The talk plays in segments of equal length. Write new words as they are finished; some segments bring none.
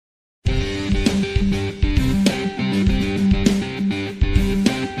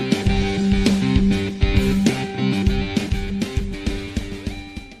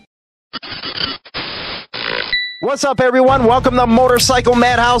What's up, everyone? Welcome to Motorcycle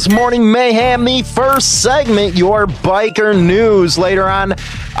Madhouse Morning Mayhem, the first segment, your biker news. Later on,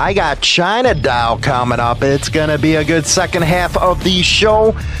 I got China Doll coming up. It's going to be a good second half of the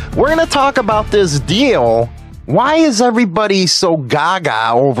show. We're going to talk about this deal. Why is everybody so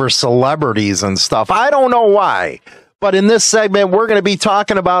gaga over celebrities and stuff? I don't know why. But in this segment, we're going to be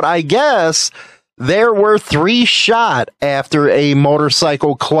talking about, I guess, there were 3 shot after a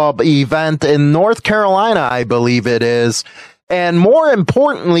motorcycle club event in North Carolina, I believe it is. And more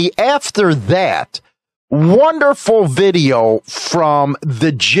importantly, after that, wonderful video from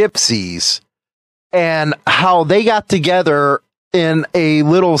the Gypsies and how they got together in a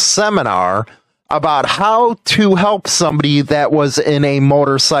little seminar about how to help somebody that was in a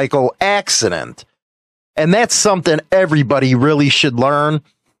motorcycle accident. And that's something everybody really should learn,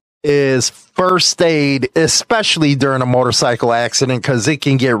 is first aid, especially during a motorcycle accident, because it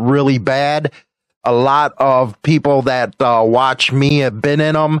can get really bad. A lot of people that watch me have been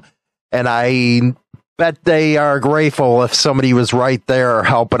in them, and I bet they are grateful if somebody was right there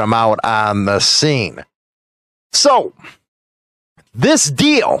helping them out on the scene. So, this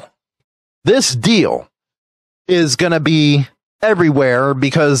deal is going to be everywhere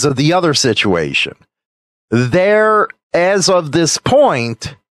because of the other situation. There, as of this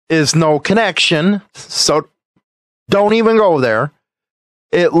point, is no connection, so don't even go there.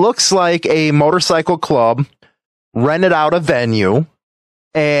 It looks like a motorcycle club rented out a venue,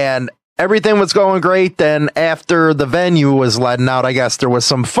 and everything was going great. Then after the venue was letting out, I guess there was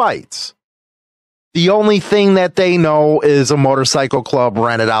some fights. The only thing that they know is a motorcycle club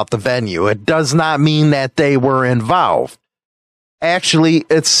rented out the venue. It does not mean that they were involved. Actually,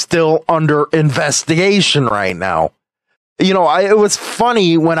 it's still under investigation right now. You know, it was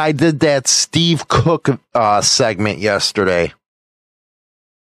funny when I did that Steve Cook segment yesterday.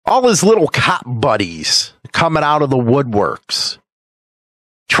 All his little cop buddies coming out of the woodworks,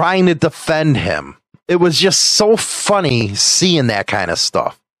 trying to defend him. It was just so funny seeing that kind of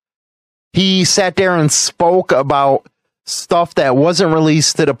stuff. He sat there and spoke about stuff that wasn't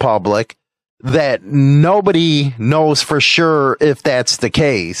released to the public, that nobody knows for sure if that's the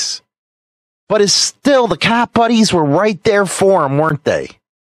case. But it's still, the cop buddies were right there for him, weren't they?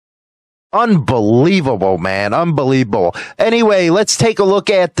 Unbelievable, man. Unbelievable. Anyway, let's take a look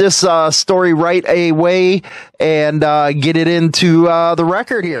at this story right away and get it into the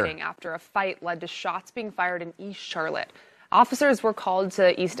record here. After a fight led to shots being fired in East Charlotte. Officers were called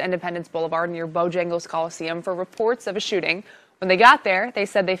to East Independence Boulevard near Bojangles Coliseum for reports of a shooting. When they got there, they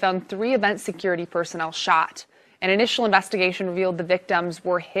said they found 3 event security personnel shot. An initial investigation revealed the victims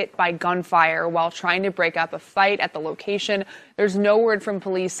were hit by gunfire while trying to break up a fight at the location. There's no word from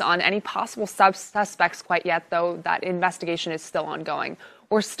police on any possible suspects quite yet, though that investigation is still ongoing.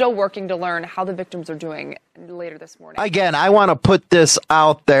 We're still working to learn how the victims are doing later this morning. Again, I want to put this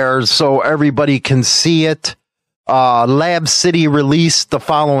out there so everybody can see it. Lab City released the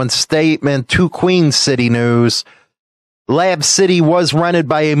following statement to Queen City News. Lab City was rented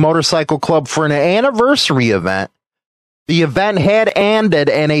by a motorcycle club for an anniversary event. The event had ended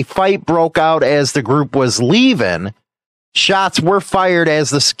and a fight broke out as the group was leaving. Shots were fired as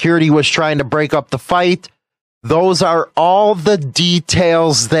the security was trying to break up the fight. Those are all the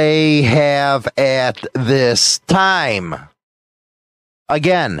details they have at this time.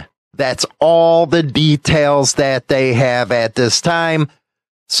 Again, that's all the details that they have at this time.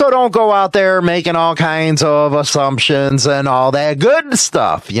 So don't go out there making all kinds of assumptions and all that good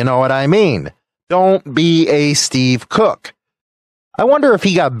stuff. You know what I mean? Don't be a Steve Cook. I wonder if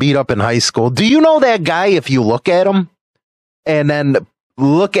he got beat up in high school. Do you know that guy if you look at him? And then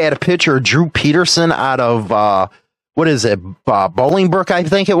look at a picture of Drew Peterson out of, Bolingbrook, I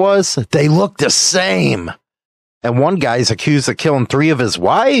think it was? They look the same. And one guy's accused of killing 3 of his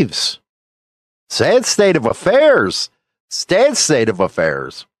wives. Sad state of affairs. Sad state of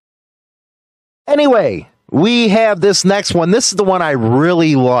affairs. Anyway, we have this next one. This is the one I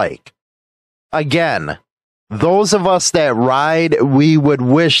really like. Again, those of us that ride, we would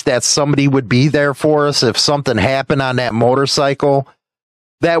wish that somebody would be there for us if something happened on that motorcycle,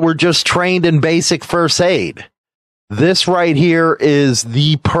 that were just trained in basic first aid. This right here is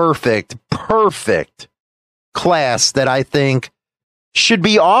the perfect class that I think should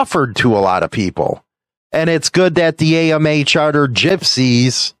be offered to a lot of people. And it's good that the AMA charter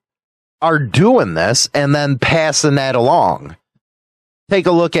Gypsies are doing this and then passing that along. Take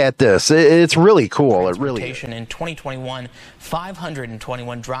a look at this. It's really cool. It really is. In 2021,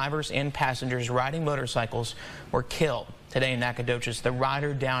 521 drivers and passengers riding motorcycles were killed. Today in Nacogdoches, the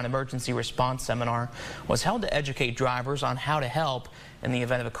Rider Down Emergency Response Seminar was held to educate drivers on how to help in the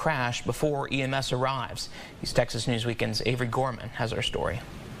event of a crash before EMS arrives. East Texas News Weekend's Avery Gorman has our story.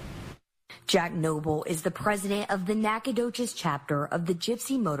 Jack Noble is the president of the Nacogdoches chapter of the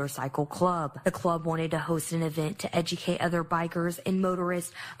Gypsy Motorcycle Club. The club wanted to host an event to educate other bikers and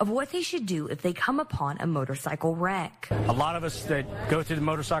motorists of what they should do if they come upon a motorcycle wreck. A lot of us that go through the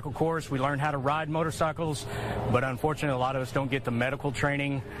motorcycle course, we learn how to ride motorcycles, but unfortunately a lot of us don't get the medical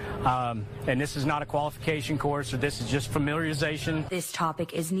training. And this is not a qualification course, so this is just familiarization. This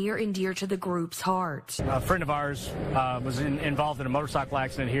topic is near and dear to the group's heart. A friend of ours was involved in a motorcycle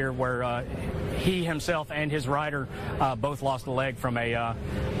accident here where he himself and his rider both lost a leg from a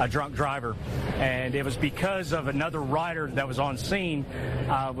drunk driver, and it was because of another rider that was on scene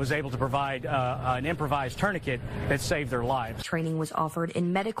was able to provide an improvised tourniquet that saved their lives. Training was offered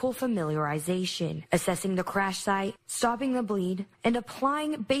in medical familiarization, assessing the crash site, stopping the bleed, and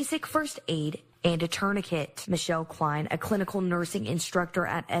applying basic first aid and a tourniquet. Michelle Klein, a clinical nursing instructor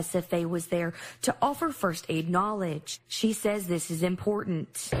at SFA, was there to offer first aid knowledge. She says this is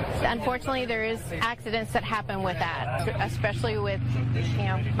important. Unfortunately, there is accidents that happen with that, especially with,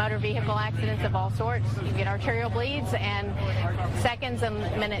 motor vehicle accidents of all sorts. You get arterial bleeds and seconds and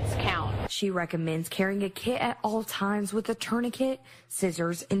minutes count. She recommends carrying a kit at all times with a tourniquet,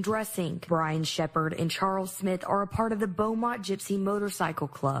 scissors, and dressing. Brian Shepard and Charles Smith are a part of the Beaumont Gypsy Motorcycle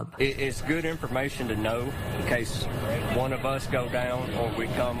Club. It's good information to know in case one of us go down or we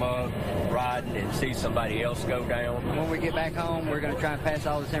come up riding and see somebody else go down. When we get back home, we're going to try and pass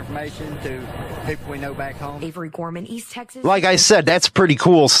all this information to people we know back home. Avery Gorman, East Texas. Like I said, that's pretty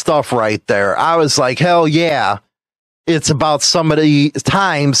cool stuff right there. I was like, hell yeah. It's about somebody's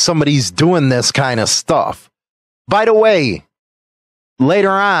doing this kind of stuff. By the way,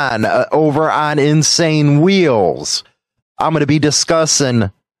 later on, over on Insane Wheels, I'm going to be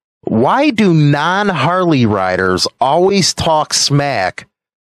discussing why do non-Harley riders always talk smack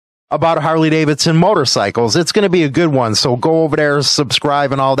about Harley-Davidson motorcycles. It's going to be a good one, so go over there,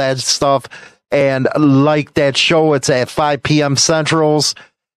 subscribe and all that stuff, and like that show. It's at 5 p.m. Centrals,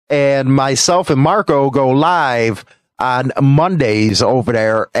 and myself and Marco go live on Mondays over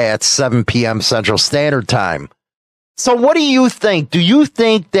there at 7 p.m. Central Standard Time. So what do you think? Do you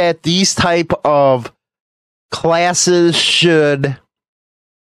think that these type of classes should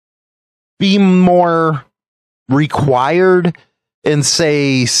be more required in,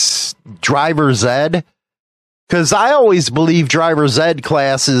 say, driver's ed? Because I always believe driver's ed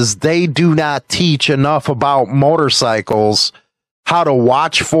classes, they do not teach enough about motorcycles, how to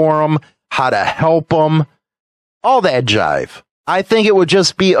watch for them, how to help them, all that jive. I think it would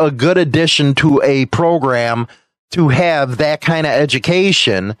just be a good addition to a program to have that kind of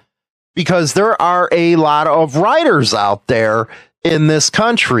education, because there are a lot of riders out there in this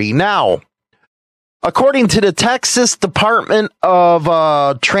country. Now, according to the Texas Department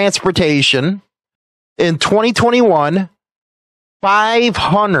of Transportation, in 2021,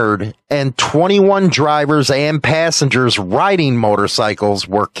 521 drivers and passengers riding motorcycles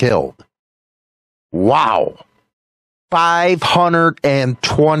were killed. Wow.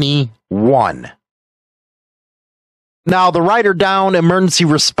 521. Now, the Rider Down Emergency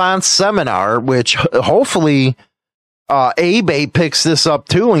Response Seminar, which hopefully ABAY picks this up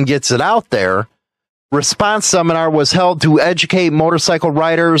too and gets it out there, response seminar was held to educate motorcycle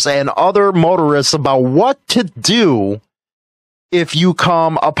riders and other motorists about what to do if you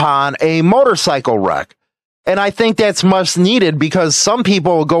come upon a motorcycle wreck. And I think that's much needed, because some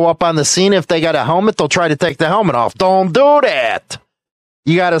people will go up on the scene. If they got a helmet, they'll try to take the helmet off. Don't do that.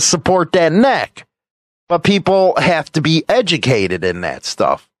 You got to support that neck. But people have to be educated in that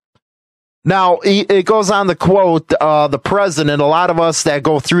stuff. Now, it goes on to quote the president: a lot of us that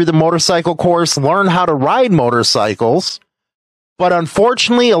go through the motorcycle course learn how to ride motorcycles, but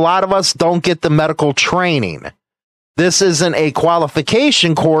unfortunately, a lot of us don't get the medical training. This isn't a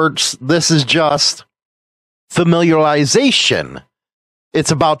qualification course. This is just familiarization.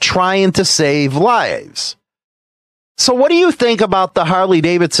 It's about trying to save lives. So what do you think about the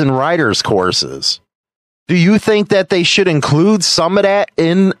Harley-Davidson riders courses? Do you think that they should include some of that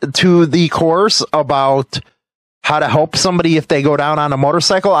into the course about how to help somebody if they go down on a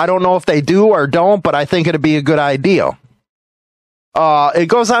motorcycle? I don't know if they do or don't, but I think it'd be a good idea. It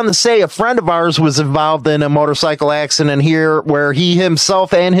goes on to say a friend of ours was involved in a motorcycle accident here where he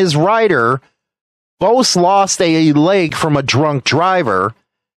himself and his rider both lost a leg from a drunk driver,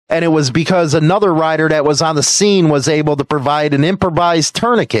 and it was because another rider that was on the scene was able to provide an improvised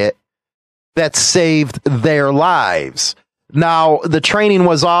tourniquet that saved their lives. Now, the training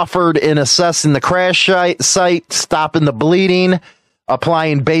was offered in assessing the crash site, stopping the bleeding,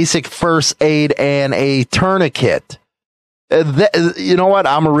 applying basic first aid, and a tourniquet. You know what?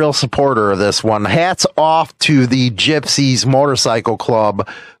 I'm a real supporter of this one. Hats off to the Gypsies Motorcycle Club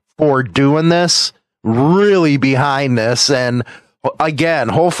for doing this. Really behind this. And again,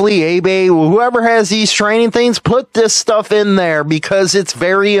 hopefully ABA, whoever has these training things, put this stuff in there because it's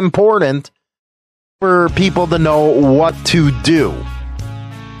very important for people to know what to do.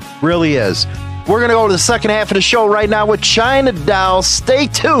 Really is. We're going to go to the second half of the show right now with China Doll. Stay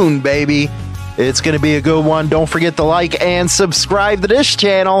tuned, baby. It's going to be a good one. Don't forget to like and subscribe to this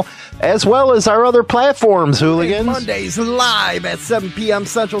channel, as well as our other platforms, hooligans. Mondays live at 7 p.m.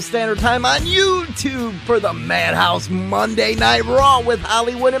 Central Standard Time on YouTube for the Madhouse Monday Night Raw with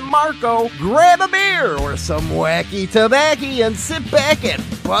Hollywood and Marco. Grab a beer or some wacky tobacco and sit back and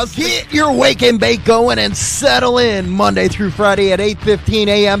buzz. Get your wake and bake going and settle in Monday through Friday at 8:15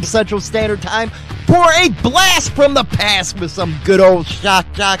 a.m. Central Standard Time for a blast from the past with some good old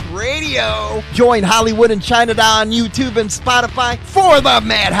Shock Jock Radio. Join Hollywood and China Doll on YouTube and Spotify for the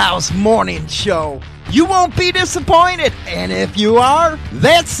Madhouse Morning Show. You won't be disappointed, and if you are,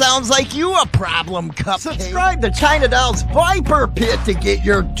 that sounds like you a problem cupcake. Subscribe to China Doll's Viper Pit to get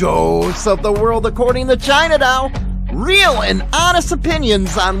your dose of the world according to China Doll. Real and honest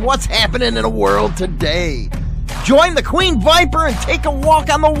opinions on what's happening in the world today. Join the Queen Viper and take a walk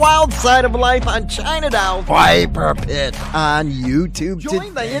on the wild side of life on China Doll Viper Pit on YouTube.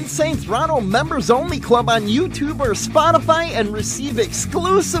 Join the Insane Throttle Members Only Club on YouTube or Spotify and receive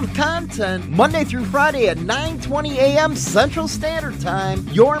exclusive content Monday through Friday at 9:20 a.m. Central Standard Time.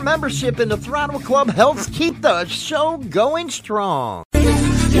 Your membership in the Throttle Club helps keep the show going strong.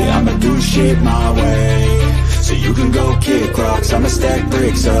 Yeah, I'ma do shit my way, so you can go kick rocks. I'ma stack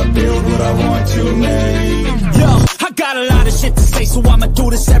bricks up, build what I want to make. Yo, I got a lot of shit to say, so I'ma do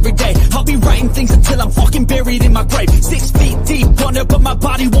this every day. I'll be writing things until I'm fucking buried in my grave. 6 feet deep under, but my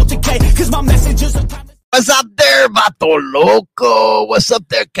body won't decay, cause my messages are... What's up there, Vato Loco? What's up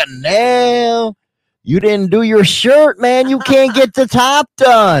there, Canal? You didn't do your shirt, man. You can't get the top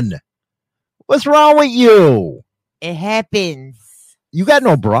done. What's wrong with you? It happens. You got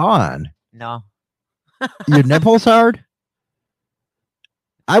no bra on. No. Your nipples hard?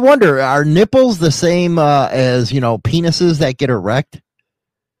 I wonder, are nipples the same as, penises that get erect?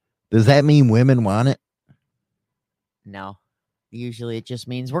 Does that mean women want it? No. Usually it just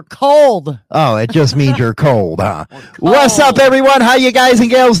means we're cold. Oh, it just means you're cold, huh? Cold. What's up, everyone? How you guys and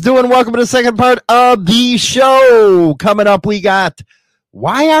gals doing? Welcome to the second part of the show. Coming up, we got,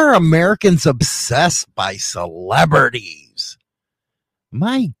 why are Americans obsessed by celebrities?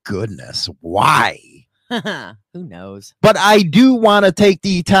 My goodness, why? Who knows? But I do want to take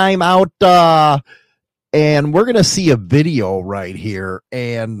the time out, and we're going to see a video right here,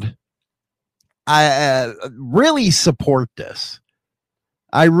 and I really support this.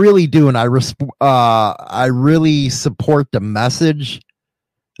 I really do, and I really support the message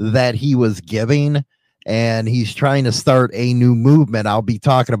that he was giving, and he's trying to start a new movement. I'll be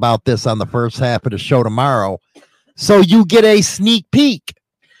talking about this on the first half of the show tomorrow, so you get a sneak peek.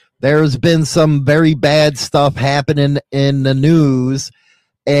 There's been some very bad stuff happening in the news,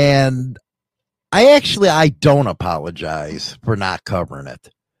 and I don't apologize for not covering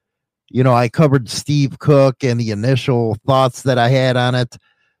it. I covered Steve Cook and the initial thoughts that I had on it,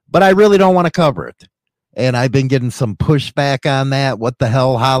 but I really don't want to cover it. And I've been getting some pushback on that. What the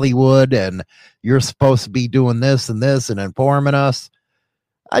hell, Hollywood? And you're supposed to be doing this and informing us.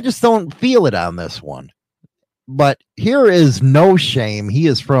 I just don't feel it on this one. But here is No Shame. He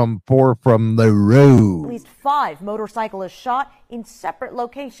is from the road. At least 5 motorcyclists shot in separate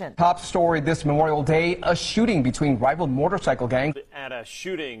locations. Top story this Memorial Day, a shooting between rival motorcycle gangs. At a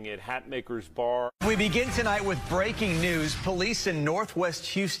shooting at Hatmaker's Bar. We begin tonight with breaking news. Police in Northwest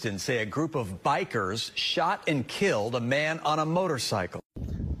Houston say a group of bikers shot and killed a man on a motorcycle.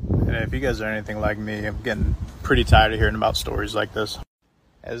 And if you guys are anything like me, I'm getting pretty tired of hearing about stories like this.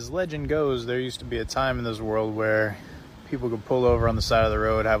 As legend goes, there used to be a time in this world where people could pull over on the side of the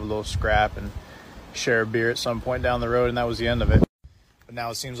road, have a little scrap, and share a beer at some point down the road, and that was the end of it. But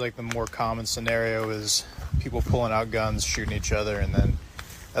now it seems like the more common scenario is people pulling out guns, shooting each other, and then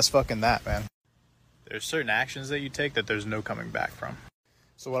that's fucking that, man. There's certain actions that you take that there's no coming back from.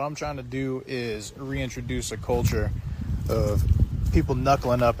 So what I'm trying to do is reintroduce a culture of people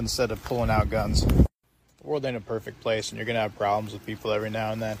knuckling up instead of pulling out guns. The world ain't a perfect place, and you're going to have problems with people every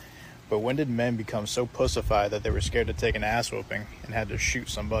now and then. But when did men become so pussified that they were scared to take an ass whooping and had to shoot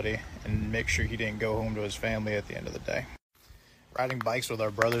somebody and make sure he didn't go home to his family at the end of the day? Riding bikes with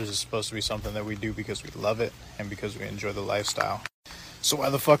our brothers is supposed to be something that we do because we love it and because we enjoy the lifestyle. So why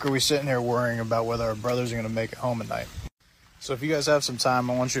the fuck are we sitting here worrying about whether our brothers are going to make it home at night? So if you guys have some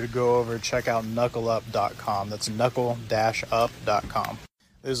time, I want you to go over and check out knuckleup.com. That's knuckle-up.com.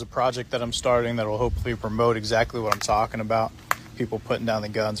 This is a project that I'm starting that will hopefully promote exactly what I'm talking about. People putting down the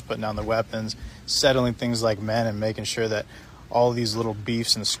guns, putting down the weapons, settling things like men, and making sure that all these little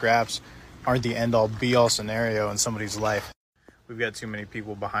beefs and scraps aren't the end-all be-all scenario in somebody's life. We've got too many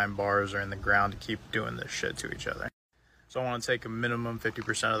people behind bars or in the ground to keep doing this shit to each other. So I want to take a minimum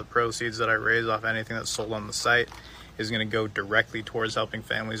 50% of the proceeds that I raise off anything that's sold on the site is going to go directly towards helping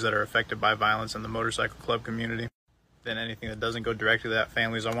families that are affected by violence in the motorcycle club community. Then anything that doesn't go directly to that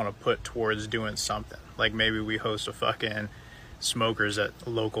families, I want to put towards doing something. Like maybe we host a fucking smokers at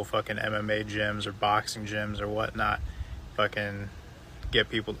local fucking MMA gyms or boxing gyms or whatnot. Fucking get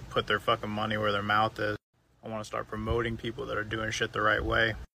people to put their fucking money where their mouth is. I want to start promoting people that are doing shit the right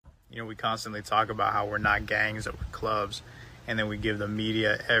way. You know, we constantly talk about how we're not gangs, that we're clubs, and then we give the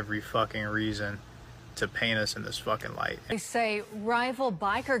media every fucking reason to paint us in this fucking light. They say rival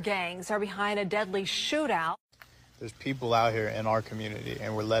biker gangs are behind a deadly shootout. There's people out here in our community,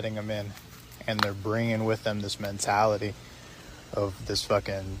 and we're letting them in, and they're bringing with them this mentality of this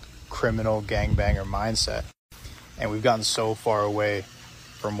fucking criminal gangbanger mindset. And we've gotten so far away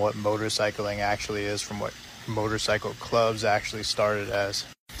from what motorcycling actually is, from what motorcycle clubs actually started as.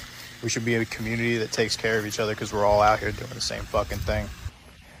 We should be a community that takes care of each other because we're all out here doing the same fucking thing.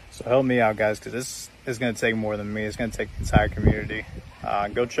 So help me out, guys, because this is going to take more than me. It's going to take the entire community.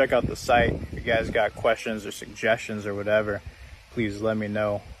 Go check out the site. If you guys got questions or suggestions or whatever, please let me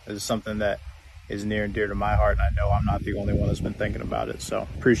know. This is something that is near and dear to my heart, and I know I'm not the only one that's been thinking about it. So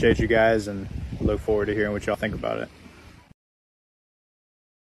appreciate you guys and look forward to hearing what y'all think about it.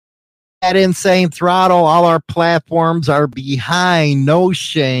 At Insane Throttle, all our platforms are behind No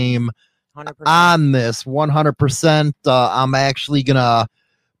Shame 100%. On this 100%. I'm actually gonna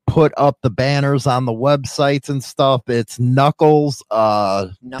put up the banners on the websites and stuff. It's Knuckles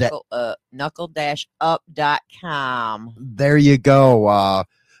knuckle-up.com. There you go.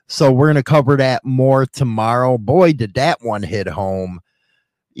 So we're gonna cover that more tomorrow. Boy, did that one hit home.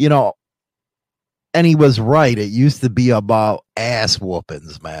 You know, and he was right. It used to be about ass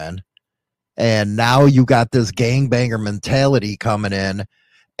whoopings, man. And now you got this gangbanger mentality coming in.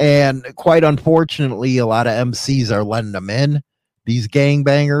 And quite unfortunately, a lot of MCs are letting them in, these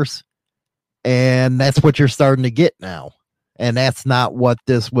gangbangers. And that's what you're starting to get now. And that's not what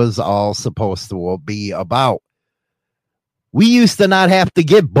this was all supposed to be about. We used to not have to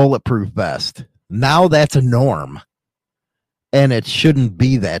get bulletproof vest. Now that's a norm. And it shouldn't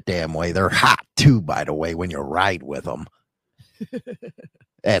be that damn way. They're hot too, by the way, when you ride with them.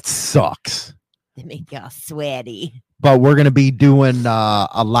 That sucks. They make you sweaty. But we're going to be doing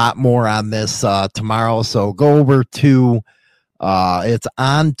a lot more on this tomorrow. So go over to, it's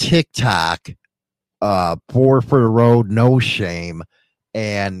on TikTok, 4 for the Road, No Shame,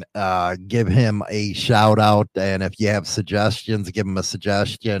 and give him a shout out. And if you have suggestions, give him a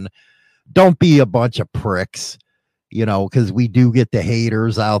suggestion. Don't be a bunch of pricks, you know, because we do get the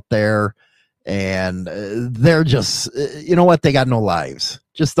haters out there. And they're just, you know what? They got no lives.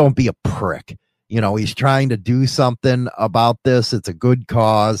 Just don't be a prick. You know, he's trying to do something about this. It's a good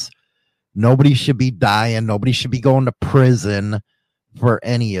cause. Nobody should be dying. Nobody should be going to prison for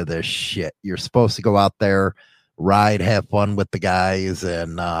any of this shit. You're supposed to go out there, ride, have fun with the guys,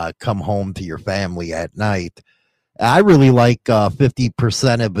 and come home to your family at night. I really like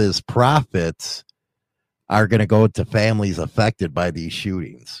 50% of his profits are going to go to families affected by these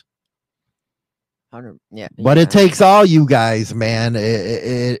shootings. Yeah, but it takes all you guys, man.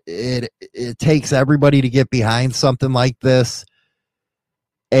 It takes everybody to get behind something like this.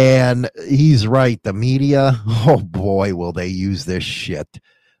 And he's right. The media, oh boy, will they use this shit.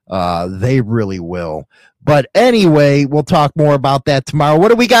 They really will. But anyway, we'll talk more about that tomorrow.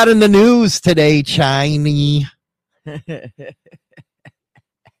 What do we got in the news today, Chinese?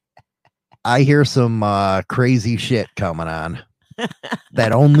 I hear some crazy shit coming on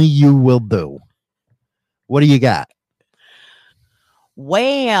that only you will do. What do you got?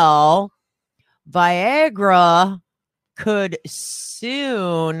 Well, Viagra could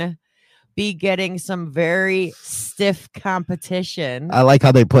soon be getting some very stiff competition. I like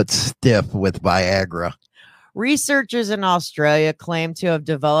how they put stiff with Viagra. Researchers in Australia claim to have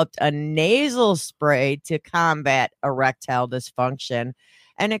developed a nasal spray to combat erectile dysfunction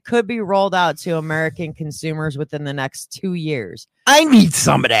and it could be rolled out to American consumers within the next 2 years. I need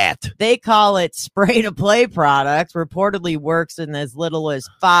some of that. They call it spray-to-play product, reportedly works in as little as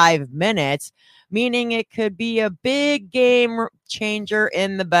 5 minutes, meaning it could be a big game changer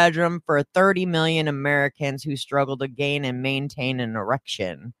in the bedroom for 30 million Americans who struggle to gain and maintain an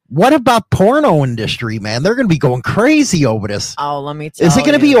erection. What about porno industry, man? They're going to be going crazy over this. Oh, let me tell you. Is it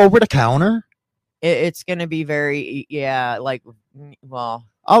going to be over the counter? It's going to be very, well.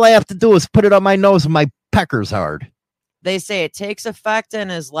 All I have to do is put it on my nose and my pecker's hard. They say it takes effect in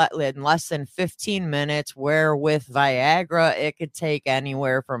less than 15 minutes, where with Viagra, it could take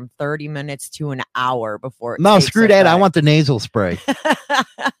anywhere from 30 minutes to an hour before it takes screw effect. that. I want the nasal spray.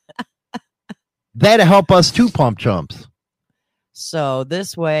 That'll help us too, pump chumps. So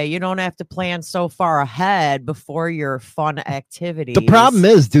this way, you don't have to plan so far ahead before your fun activities. The problem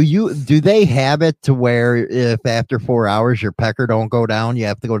is, do they have it to where if after 4 hours your pecker don't go down, you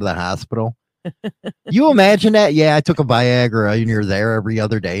have to go to the hospital? You imagine that? Yeah, I took a Viagra and you're there every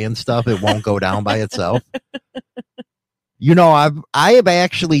other day and stuff. It won't go down by itself. You know, I have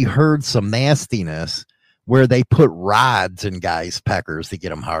actually heard some nastiness where they put rods in guys' peckers to get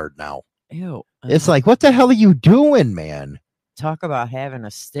them hard now. Ew. It's like, what the hell are you doing, man? Talk about having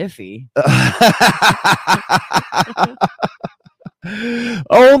a stiffy.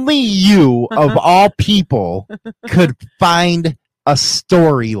 Only you, of all people, could find a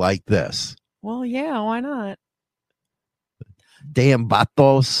story like this. Well, yeah, why not? Damn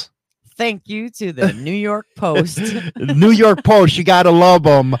vatos. Thank you to the New York Post. New York Post, you gotta love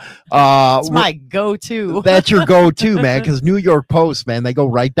them. It's my go-to. That's your go-to, man, because New York Post, man, they go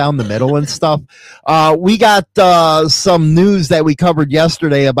right down the middle and stuff. We got some news that we covered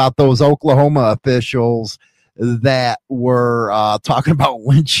yesterday about those Oklahoma officials that were talking about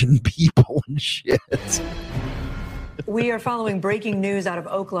lynching people and shit. We are following breaking news out of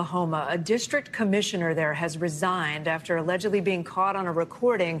Oklahoma. A district commissioner there has resigned after allegedly being caught on a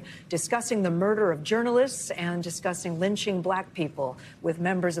recording discussing the murder of journalists and discussing lynching black people with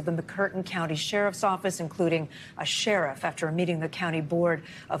members of the McCurtain County Sheriff's Office, including a sheriff, after a meeting of the County Board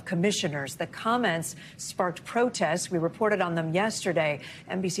of Commissioners. The comments sparked protests. We reported on them yesterday.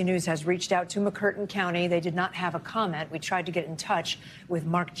 NBC News has reached out to McCurtain County. They did not have a comment. We tried to get in touch with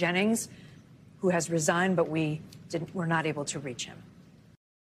Mark Jennings, who has resigned, but we're not able to reach him.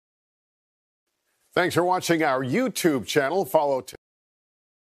 Thanks for watching our YouTube channel. Follow.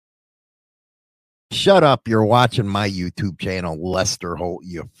 Shut up. You're watching my YouTube channel, Lester Holt,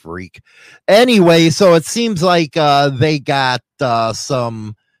 you freak. Anyway, so it seems like they got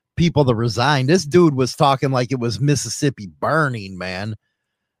some people to resign. This dude was talking like it was Mississippi burning, man.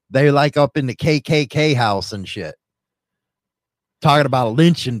 They're like up in the KKK house and shit. Talking about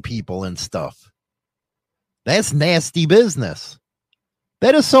lynching people and stuff. That's nasty business.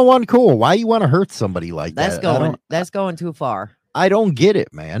 That is so uncool. Why you want to hurt somebody like that? That's going too far. I don't get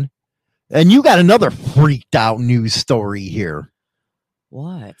it, man. And you got another freaked out news story here.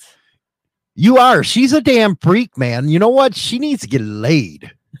 What? You are. She's a damn freak, man. You know what? She needs to get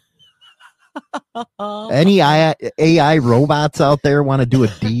laid. Any AI robots out there want to do a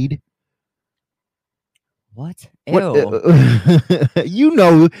deed? What? You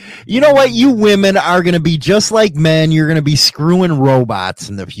know what? You women are going to be just like men. You're going to be screwing robots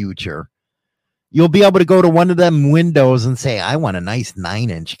in the future. You'll be able to go to one of them windows and say, I want a nice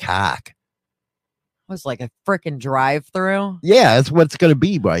 9-inch cock. It was like a freaking drive-through. Yeah, that's what it's going to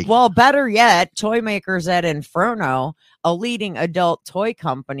be, Mike. Well, better yet, toy makers at Inferno, a leading adult toy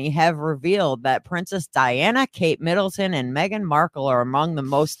company, have revealed that Princess Diana, Kate Middleton, and Meghan Markle are among the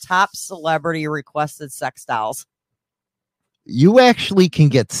most top celebrity requested sex dolls. You actually can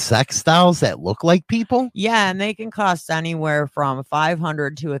get sex dolls that look like people? Yeah, and they can cost anywhere from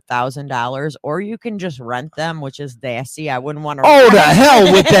 $500 to $1,000, or you can just rent them, which is nasty. I wouldn't want to. Oh, the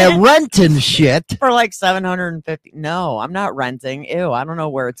hell with that renting shit for like $750. No, I'm not renting. Ew, I don't know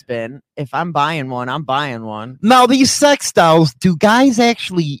where it's been. If I'm buying one, I'm buying one. Now, these sex dolls, do guys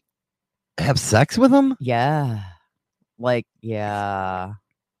actually have sex with them? Yeah, like all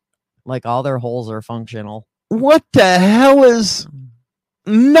their holes are functional. What the hell is...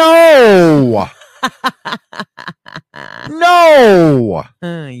 No! No!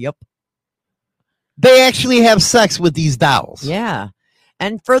 Yep. They actually have sex with these dolls. Yeah.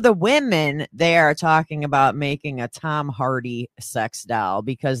 And for the women, they are talking about making a Tom Hardy sex doll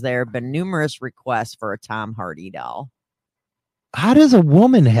because there have been numerous requests for a Tom Hardy doll. How does a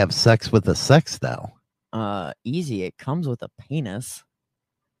woman have sex with a sex doll? Easy. It comes with a penis.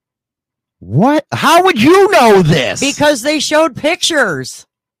 What? How would you know this? Because they showed pictures.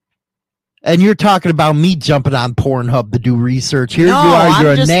 And you're talking about me jumping on Pornhub to do research. Here No, you are,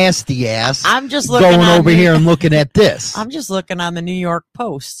 you're I'm a just- nasty ass. I'm just looking going on over the- here and looking at this. I'm just looking on the New York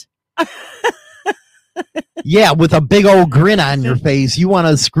Post. Yeah, with a big old grin on your face. You want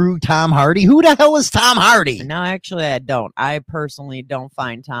to screw Tom Hardy? Who the hell is Tom Hardy? No, actually, I don't. I personally don't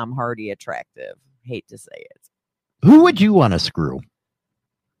find Tom Hardy attractive. Hate to say it. Who would you want to screw?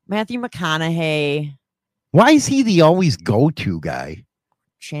 Matthew McConaughey, Why is he the always go-to guy?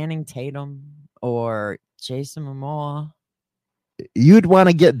 Channing Tatum, or Jason Momoa. You'd want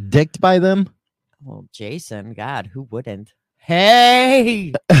to get dicked by them? Well, Jason, God, who wouldn't?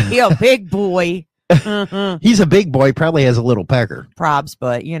 Hey, he a big boy. He's a big boy, probably has a little pecker. Probs,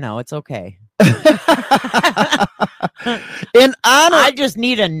 but you know, it's okay. In honor, I just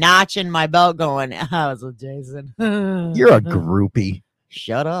need a notch in my belt going, how's it, Jason? you're a groupie.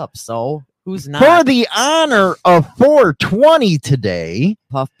 Shut up, so who's not? For the honor of 420 today,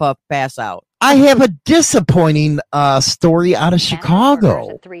 Puff, puff, pass out. I have a disappointing story out of Chicago.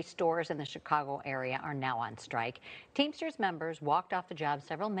 At 3 stores in the Chicago area are now on strike. Teamsters members walked off the job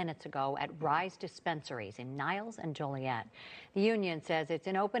several minutes ago at Rise dispensaries in Niles and Joliet. The union says it's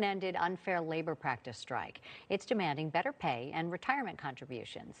an open-ended, unfair labor practice strike. It's demanding better pay and retirement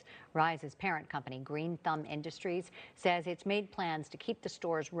contributions. Rise's parent company, Green Thumb Industries, says it's made plans to keep the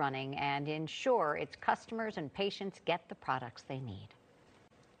stores running and ensure its customers and patients get the products they need.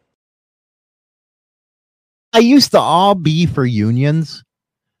 I used to all be for unions.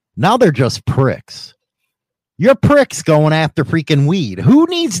 Now they're just pricks. You're pricks going after freaking weed. Who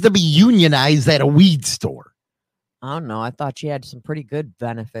needs to be unionized at a weed store? I don't know. I thought you had some pretty good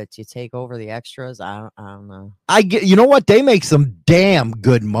benefits. You take over the extras. I don't know. I get, you know what? They make some damn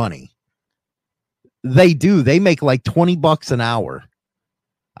good money. They do. They make like $20 an hour.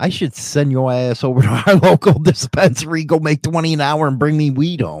 I should send your ass over to our local dispensary, go make 20 an hour and bring me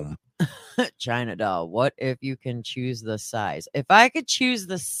weed home. China doll, what if you can choose the size? If I could choose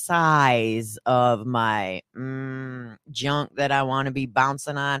the size of my junk that I want to be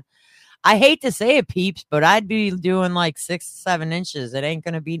bouncing on, I hate to say it, peeps, but I'd be doing like 6 to 7 inches. It ain't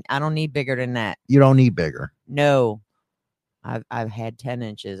gonna be. I don't need bigger than that. You don't need bigger. No, I've had 10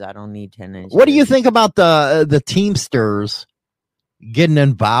 inches. I don't need 10 inches. What do you think about the Teamsters getting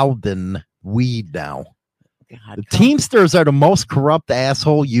involved in weed now? The Teamsters are the most corrupt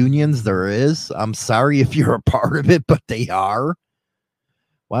asshole unions there is. I'm sorry if you're a part of it, but they are.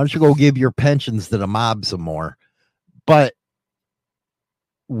 Why don't you go give your pensions to the mob some more? But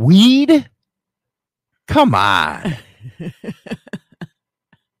weed? Come on.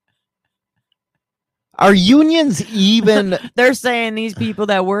 Are unions even? They're saying these people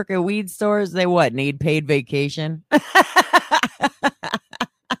that work at weed stores, they what, need paid vacation?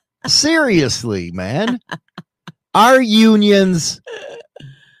 Seriously, man. Are unions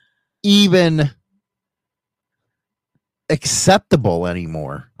even acceptable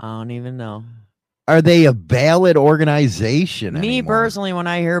anymore? I don't even know. Are they a valid organization Me anymore? personally, when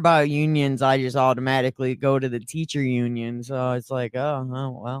I hear about unions, I just automatically go to the teacher union. So it's like,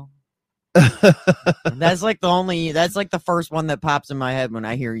 oh well. That's like the first one that pops in my head when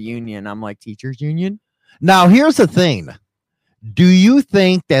I hear union. I'm like, teachers union? Now, here's the thing. Do you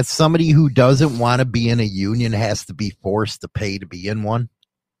think that somebody who doesn't want to be in a union has to be forced to pay to be in one?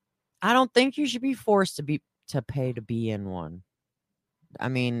 I don't think you should be forced to pay to be in one. I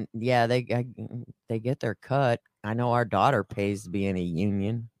mean, yeah, they get their cut. I know our daughter pays to be in a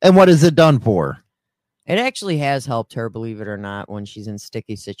union. And what is it done for? It actually has helped her, believe it or not, when she's in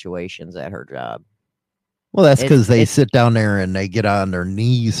sticky situations at her job. Well, that's because they sit down there and they get on their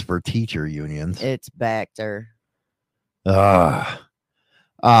knees for teacher unions. It's backed her. LA,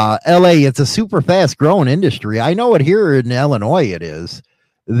 it's a super fast growing industry. I know it here in Illinois. It is.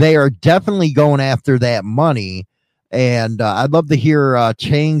 They are definitely going after that money. And I'd love to hear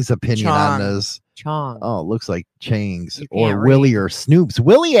Chang's opinion on this. Chong. Oh, it looks like Chang's or Willie or Snoop's.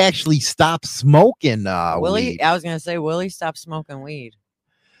 Willie actually stopped smoking Willie, weed. I was going to say, Willie stopped smoking weed.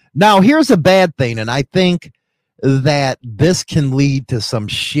 Now, here's a bad thing, and I think that this can lead to some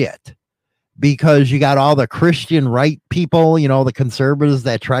shit. Because you got all the Christian right people, you know, the conservatives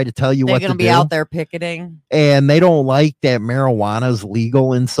that try to tell you They're what to do. going to be out there picketing. And they don't like that marijuana is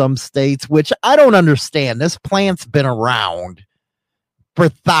legal in some states, which I don't understand. This plant's been around for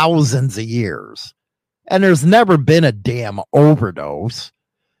thousands of years. And there's never been a damn overdose.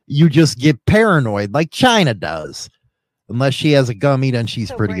 You just get paranoid like China does. Unless she has a gummy, then she's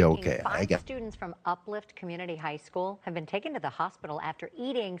So pretty breaking, okay. I 5 guess. students from Uplift Community High School have been taken to the hospital after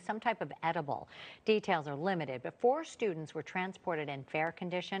eating some type of edible. Details are limited, but 4 students were transported in fair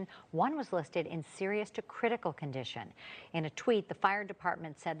condition. 1 was listed in serious to critical condition. In a tweet, the fire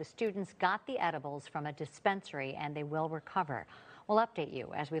department said the students got the edibles from a dispensary and they will recover. We'll update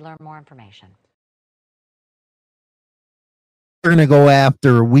you as we learn more information. They're going to go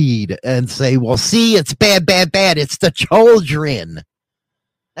after weed and say, well, see, it's bad, bad, bad. It's the children.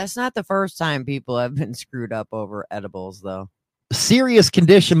 That's not the first time people have been screwed up over edibles, though. Serious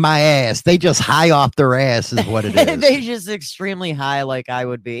condition, my ass. They just high off their ass is what it is. They just extremely high like I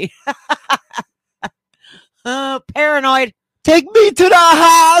would be. Paranoid. Take me to the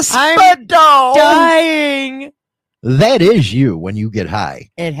hospital. I'm dying. That is you when you get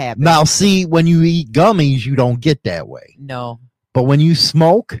high. It happens. Now, see, when you eat gummies, you don't get that way. No. But when you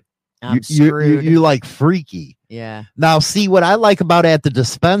smoke, you're like freaky. Yeah. Now, see, what I like about at the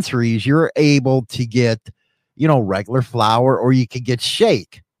dispensaries, you're able to get, regular flour, or you could get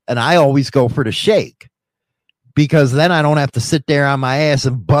shake. And I always go for the shake because then I don't have to sit there on my ass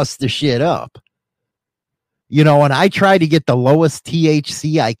and bust the shit up. And I try to get the lowest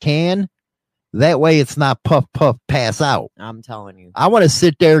THC I can. That way it's not puff, puff, pass out. I'm telling you. I want to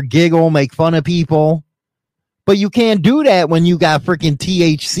sit there, giggle, make fun of people. But you can't do that when you got freaking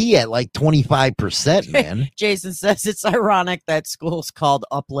THC at like 25%, man. Jason says it's ironic that school's called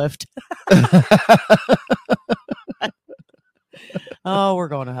Uplift. Oh, we're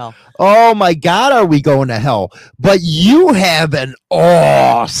going to hell. Oh, my God, are we going to hell? But you have an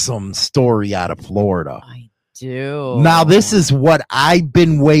awesome story out of Florida. I do. Now, this is what I've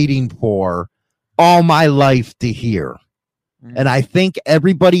been waiting for all my life to hear. And I think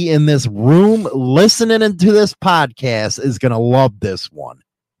everybody in this room listening to this podcast is going to love this one.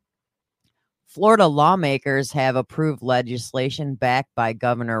 Florida lawmakers have approved legislation backed by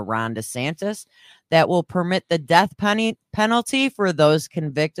Governor Ron DeSantis that will permit the death penalty for those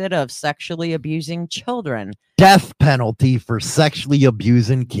convicted of sexually abusing children. Death penalty for sexually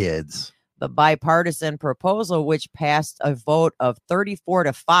abusing kids. The bipartisan proposal, which passed a vote of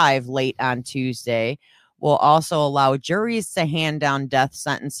 34-5 late on Tuesday, will also allow juries to hand down death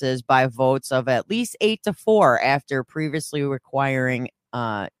sentences by votes of at least 8-4 after previously requiring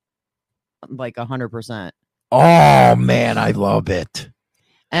like 100%. Oh, man, I love it.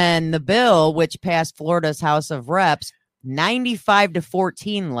 And the bill, which passed Florida's House of Reps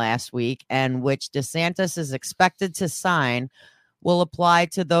 95-14 last week, and which DeSantis is expected to sign, will apply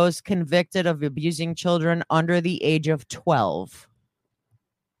to those convicted of abusing children under the age of 12.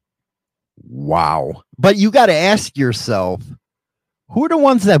 Wow. But you got to ask yourself, who are the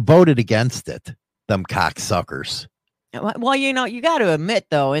ones that voted against it? Them cocksuckers. Well, you got to admit,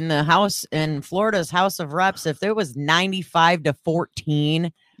 though, in Florida's House of Reps, if there was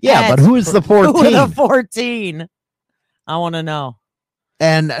 95-14. Yeah, but who is the 14? Who are the 14? I want to know.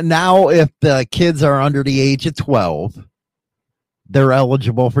 And now if the kids are under the age of 12, they're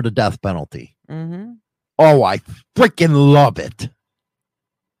eligible for the death penalty. Mm-hmm. Oh, I freaking love it.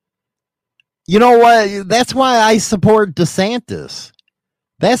 You know what? That's why I support DeSantis.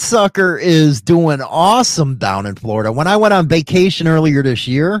 That sucker is doing awesome down in Florida. When I went on vacation earlier this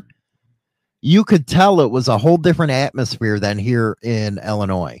year, you could tell it was a whole different atmosphere than here in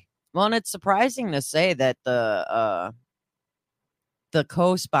Illinois. Well, and it's surprising to say that the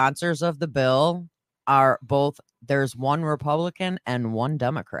co-sponsors of the bill are both, there's one Republican and one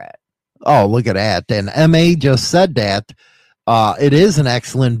Democrat. Oh, look at that. And MA just said that. It is an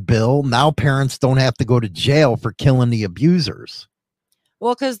excellent bill. Now parents don't have to go to jail for killing the abusers.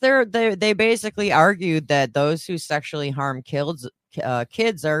 Well, because they basically argued that those who sexually harm kids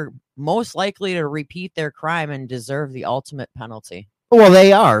are most likely to repeat their crime and deserve the ultimate penalty. Well,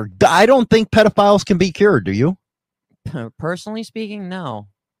 they are. I don't think pedophiles can be cured, do you? Personally speaking, no.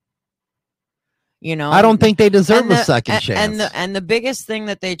 I don't think they deserve a second chance. And the biggest thing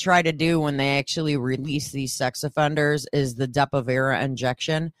that they try to do when they actually release these sex offenders is the Depo-Vera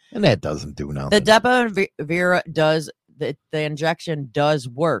injection. And that doesn't do nothing. The Depo-Vera the injection does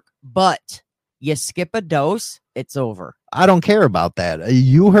work, but you skip a dose, it's over. I don't care about that.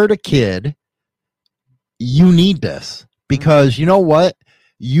 You hurt a kid, you need this. Because you know what?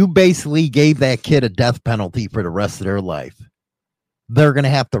 You basically gave that kid a death penalty for the rest of their life. They're going to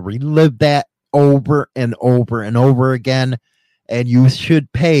have to relive that over and over and over again. And you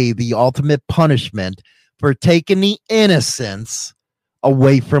should pay the ultimate punishment for taking the innocence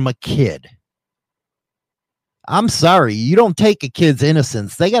away from a kid. I'm sorry, you don't take a kid's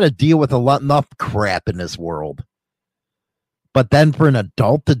innocence. They got to deal with enough crap in this world. But then for an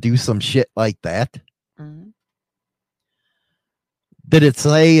adult to do some shit like that. Mm-hmm. Did it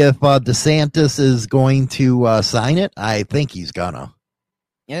say if DeSantis is going to sign it? I think he's gonna.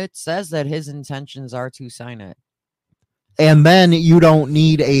 It says that his intentions are to sign it. And then you don't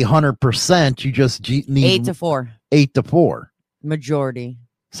need 100%. You just need 8-4. 8-4 majority.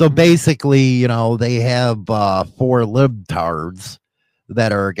 So basically, you know, they have 4 libtards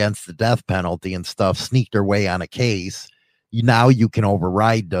that are against the death penalty and stuff sneak their way on a case. Now you can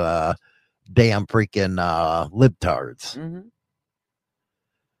override the damn freaking libtards. Mm-hmm.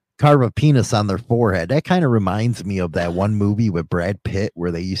 Carve a penis on their forehead. That kind of reminds me of that one movie with Brad Pitt where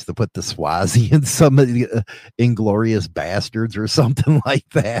they used to put the Swazi in some of the Inglorious Bastards or something like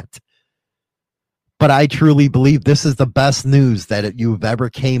that. But I truly believe this is the best news that you've ever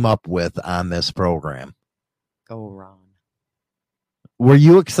came up with on this program. Go Ron. Were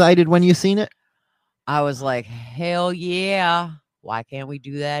you excited when you seen it? I was like, hell yeah. Why can't we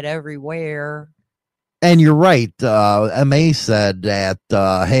do that everywhere? And you're right. MA said that,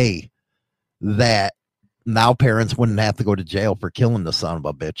 hey, that now parents wouldn't have to go to jail for killing the son of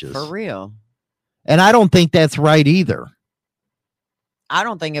a bitches. For real. And I don't think that's right either. I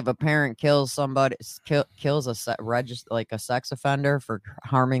don't think if a parent kills somebody, kills a sex offender for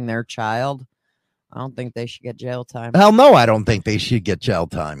harming their child, I don't think they should get jail time. Hell no, I don't think they should get jail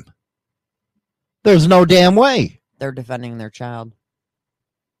time. There's no damn way. They're defending their child.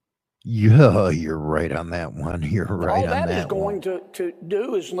 Yeah, you're right on that one. You're right on that. All that is going to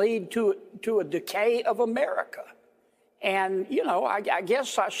do is lead to a decay of America. And, you know, I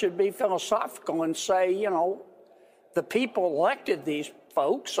guess I should be philosophical and say, you know, the people elected these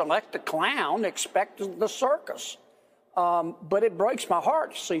folks, elect a clown, expect the circus. But it breaks my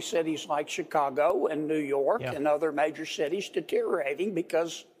heart to see cities like Chicago and New York and other major cities deteriorating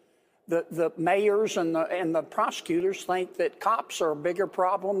because the mayors and the prosecutors think that cops are a bigger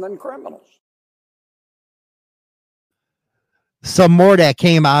problem than criminals. Some more that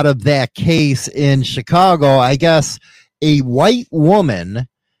came out of that case in Chicago. I guess a white woman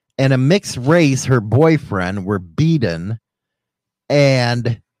and a mixed race, her boyfriend, were beaten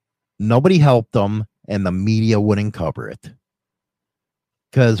and nobody helped them and the media wouldn't cover it.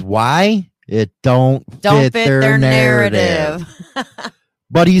 Because why? It don't fit their narrative.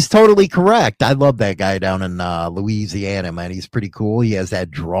 But he's totally correct. I love that guy down in Louisiana, man. He's pretty cool. He has that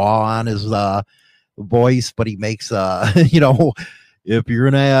draw on his voice, but he makes, you know, if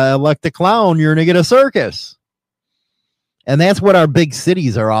you're going to elect a clown, you're going to get a circus. And that's what our big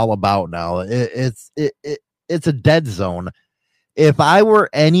cities are all about now. It's a dead zone. If I were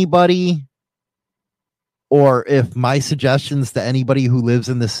anybody, or if my suggestions to anybody who lives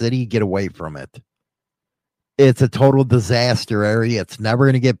in the city, get away from it. It's a total disaster area. It's never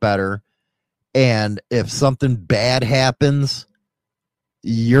going to get better. And if something bad happens,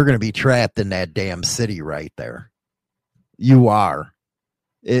 you're going to be trapped in that damn city right there. You are.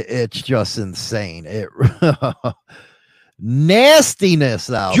 It's just insane. Nastiness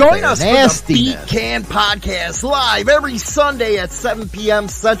out there. Join us for the Beat Can Podcast live every Sunday at 7 p.m.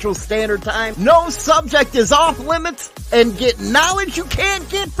 Central Standard Time. No subject is off limits, and get knowledge you can't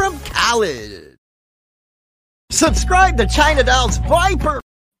get from college. Subscribe to China Doll's Viper.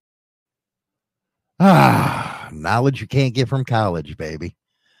 Knowledge you can't get from college, baby.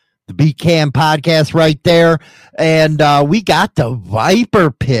 The Beat Can Podcast right there. And we got the Viper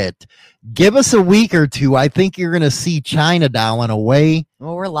Pit. Give us a week or two. I think you're going to see China Doll in a way.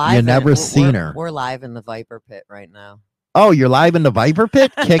 Well, we're live. You've never seen her. We're live in the Viper Pit right now. Oh, you're live in the Viper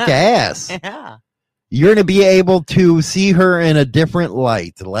Pit? Kick ass. Yeah. You're going to be able to see her in a different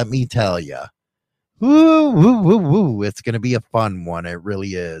light, let me tell you. Woo, woo, woo, woo. It's going to be a fun one. It really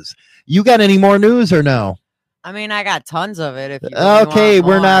is. You got any more news or no? I mean, I got tons of it. If you really okay,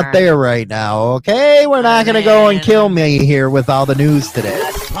 we're want not more. there right now. Okay, we're not going to go and kill me here with all the news today.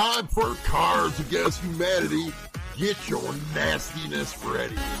 It's time for Cards Against Humanity. Get your nastiness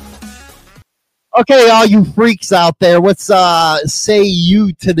ready. Okay, all you freaks out there, what's say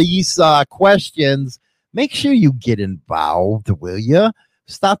you to these questions? Make sure you get involved, will you?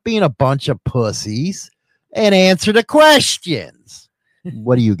 Stop being a bunch of pussies and answer the questions.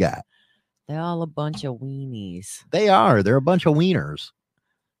 What do you got? They're all a bunch of weenies. They are. They're a bunch of wieners.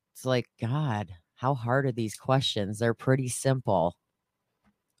 It's like, God, how hard are these questions? They're pretty simple.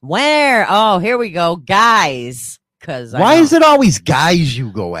 Where? Oh, here we go. Guys. Why is it always guys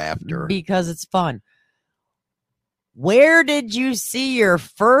you go after? Because it's fun. Where did you see your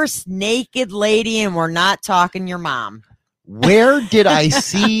first naked lady? And we're not talking your mom. Where did I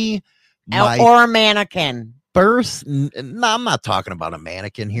see my or a mannequin? First, no, I'm not talking about a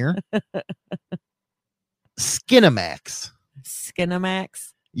mannequin here. Skinamax.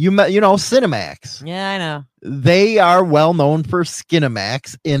 Skinamax? You know, Cinemax. Yeah, I know. They are well known for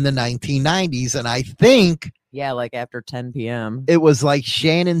Skinemax in the 1990s, and I think like after 10 p.m. it was like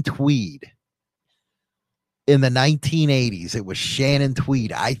Shannon Tweed. In the 1980s, it was Shannon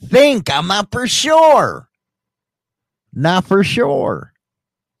Tweed. I think. I'm not for sure. Not for sure.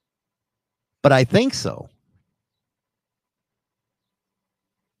 But I think so.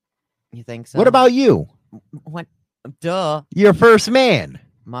 You think so? What about you? What? Duh. Your first man.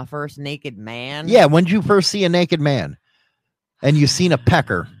 My first naked man? Yeah, when did you first see a naked man? And you seen a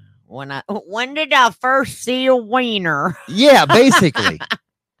pecker? When did I first see a wiener? Yeah, basically.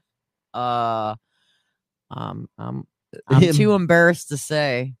 I'm too embarrassed to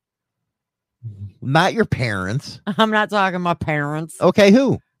say. Not your parents. I'm not talking my parents. Okay,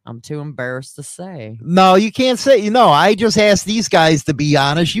 who? I'm too embarrassed to say. No, you can't say. No, I just asked these guys to be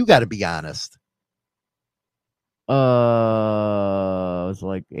honest. You got to be honest. I was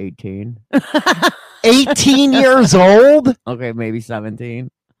like 18. 18 years old? Okay, maybe 17.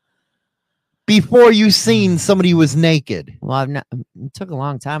 Before you seen somebody who was naked. Well, it took a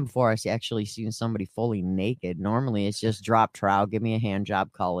long time before I actually seen somebody fully naked. Normally, it's just drop trowel, give me a hand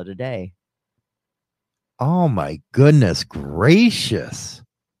job, call it a day. Oh, my goodness gracious.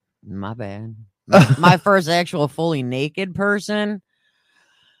 My bad. My first actual fully naked person.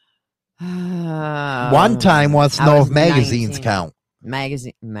 One time wants to know if magazines 19. count.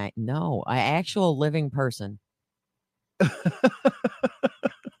 No, actual living person.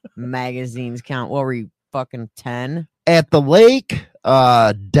 Magazines count. What were you, fucking 10? At the lake,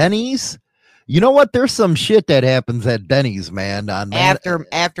 Denny's. You know what? There's some shit that happens at Denny's, man. After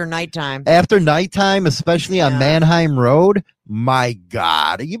nighttime. After nighttime, especially on Manheim Road. My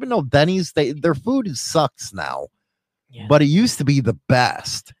God. Even though Denny's, their food sucks now. Yeah. But it used to be the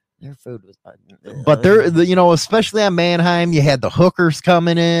best. Their food was... But they're, you know, especially on Manheim, you had the hookers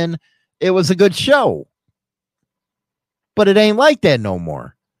coming in. It was a good show. But it ain't like that no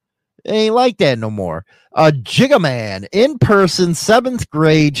more. It ain't like that no more. Jiggaman, in person, 7th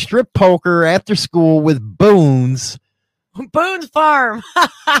grade, strip poker after school with Boone's. Boone's Farm.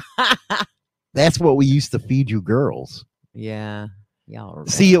 That's what we used to feed you girls. Yeah. Y'all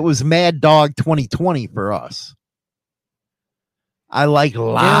see, it was Mad Dog 2020 for us. I like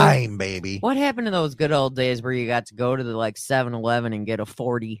lime, baby. What happened to those good old days where you got to go to the 7-Eleven and get a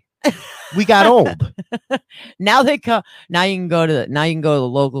 40? We got old. Now you can go to the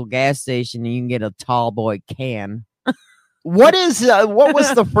local gas station and you can get a tall boy can. What was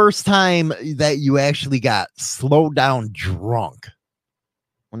the first time that you actually got slowed down drunk?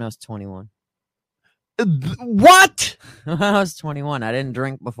 When I was 21. What? When I was 21. I didn't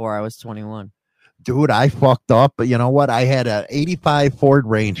drink before I was 21. Dude, I fucked up, but you know what? I had a 85 Ford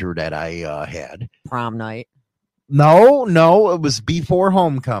Ranger that I had. Prom night. No, it was before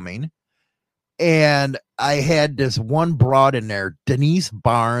homecoming. And I had this one broad in there, Denise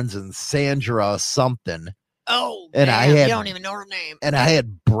Barnes and Sandra something. Oh, and damn, you don't even know her name. And I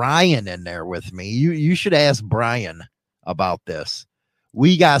had Brian in there with me. You should ask Brian about this.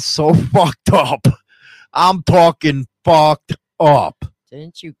 We got so fucked up. I'm talking fucked up.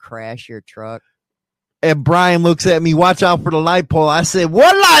 Didn't you crash your truck? And Brian looks at me, watch out for the light pole. I said,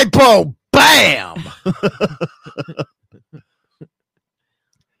 what light pole? Bam!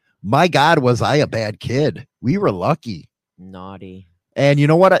 My God, was I a bad kid. We were lucky. Naughty. And you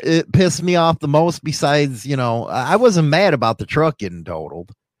know what? It pissed me off the most besides, you know, I wasn't mad about the truck getting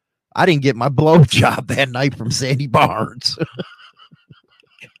totaled. I didn't get my blowjob that night from Sandy Barnes.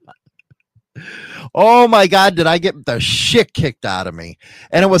 Oh my God, did I get the shit kicked out of me?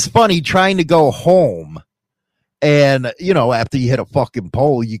 And it was funny trying to go home. And, you know, after you hit a fucking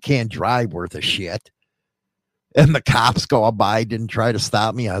pole, you can't drive worth a shit. And the cops go by, didn't try to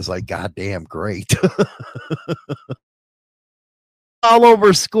stop me. I was like, God damn, great. All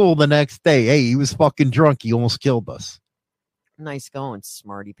over school the next day. Hey, he was fucking drunk. He almost killed us. Nice going,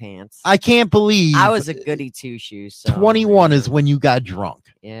 smarty pants. I can't believe I was a goody two shoes. So 21 is when you got drunk.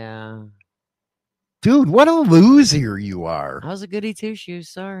 Yeah. Dude, what a loser you are. I was a goody two shoes.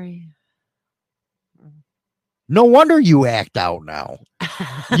 Sorry. No wonder you act out now.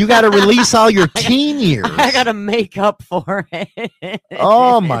 You got to release all your teen years. I got to make up for it.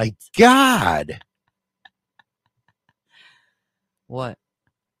 Oh, my God. What?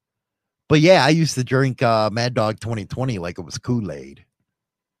 But yeah, I used to drink Mad Dog 2020 like it was Kool-Aid.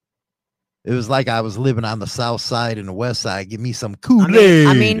 It was like I was living on the south side and the west side. Give me some Kool-Aid.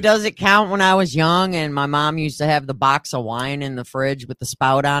 I mean, does it count when I was young and my mom used to have the box of wine in the fridge with the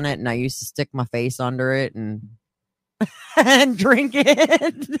spout on it and I used to stick my face under it and and drink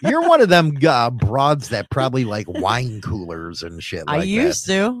it. You're one of them broads that probably like wine coolers and shit like I used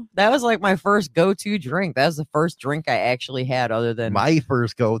to. That was like my first go-to drink. That was the first drink I actually had other than my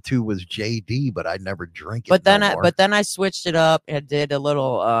first go-to was JD, but I never drink it. But then I switched it up and did a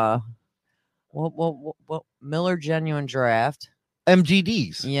little Miller Genuine Draft.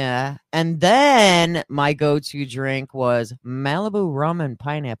 MGDs. Yeah. And then my go-to drink was Malibu rum and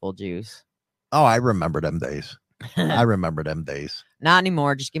pineapple juice. Oh, I remember them days. I remember them days. Not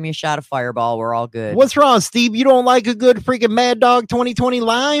anymore. Just give me a shot of Fireball. We're all good. What's wrong, Steve? You don't like a good freaking Mad Dog 2020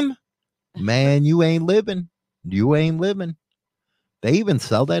 Lime? Man, you ain't living. You ain't living. They even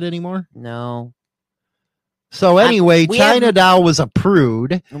sell that anymore? No. So anyway, China Doll was a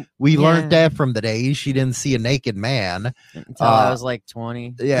prude. We learned that from the days she didn't see a naked man. Until I was like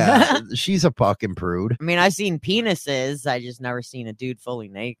 20. Yeah, she's a fucking prude. I mean, I've seen penises. I just never seen a dude fully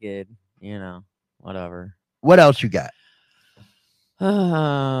naked. You know, whatever. What else you got?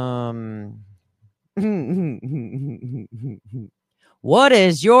 What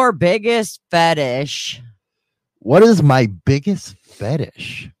is your biggest fetish? What is my biggest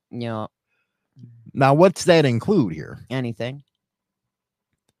fetish? Yeah. Now, what's that include here? Anything.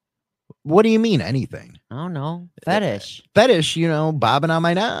 What do you mean anything? I don't know. Fetish. Fetish, you know, bobbing on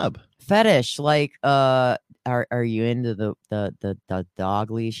my knob. Fetish, like are you into the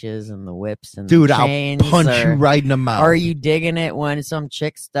dog leashes and the whips and dude, the chains? I'll punch you right in the mouth. Are you digging it when some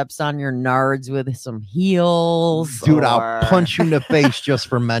chick steps on your nards with some heels? Dude, I'll punch you in the face just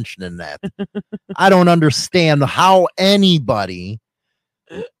for mentioning that. I don't understand how anybody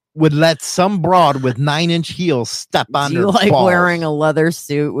would let some broad with 9-inch heels step on their like balls. Wearing a leather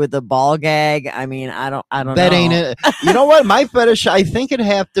suit with a ball gag? I mean, I don't know. That ain't it. You know what? My fetish, I think it'd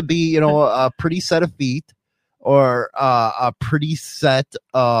have to be, you know, a pretty set of feet or a pretty set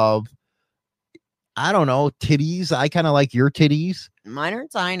of, I don't know, titties. I kind of like your titties. Mine are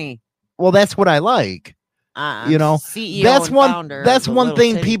tiny. Well, that's what I like. You know, CEO that's one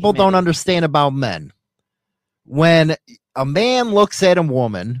thing people don't understand about men. When a man looks at a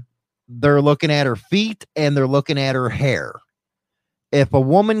woman, they're looking at her feet and they're looking at her hair. If a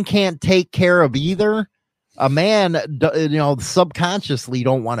woman can't take care of either, a man, you know, subconsciously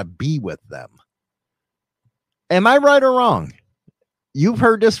don't want to be with them. Am I right or wrong? You've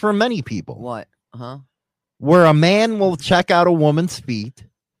heard this from many people. What? Huh? Where a man will check out a woman's feet,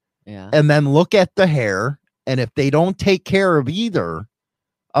 and then look at the hair, and if they don't take care of either,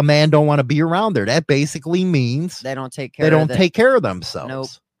 a man don't want to be around there. That basically means they don't take care. They don't take care of themselves. Nope.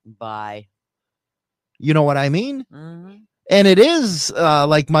 Bye. You know what I mean? Mm-hmm. And it is,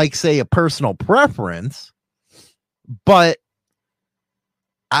 like Mike say, a personal preference, but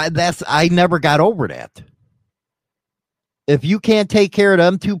I never got over that. If you can't take care of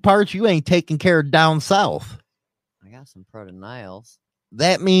them two parts, you ain't taking care of down south. I got some protoniles.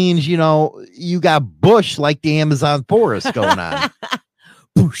 That means, you know, you got bush like the Amazon forest going on.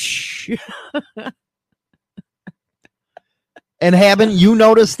 Boosh. And haven't you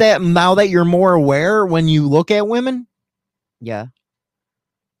noticed that now that you're more aware when you look at women? Yeah.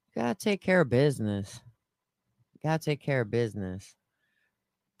 Gotta take care of business. Gotta take care of business.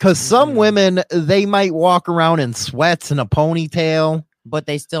 Because some women, they might walk around in sweats and a ponytail, but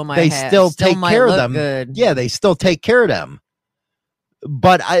they still might. They still take care of them. Good. Yeah, they still take care of them.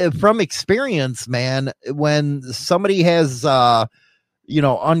 But from experience, man, when somebody has, you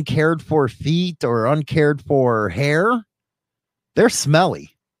know, uncared for feet or uncared for hair, they're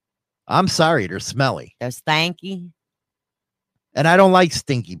smelly. I'm sorry, they're smelly. They're stanky. And I don't like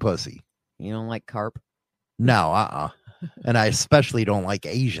stinky pussy. You don't like carp? No, And I especially don't like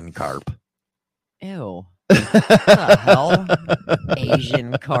Asian carp. Ew. What the hell?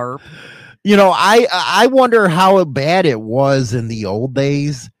 Asian carp. You know, I wonder how bad it was in the old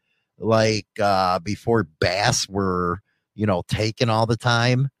days, like before bass were, you know, taken all the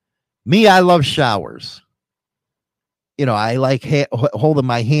time. Me, I love showers. You know, I like holding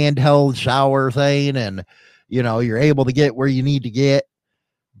my handheld shower thing, and, you know, you're able to get where you need to get.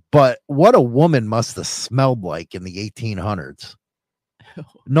 But what a woman must have smelled like in the 1800s.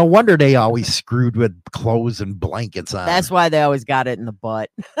 No wonder they always screwed with clothes and blankets on. That's why they always got it in the butt.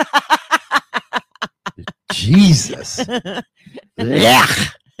 Jesus. Yeah.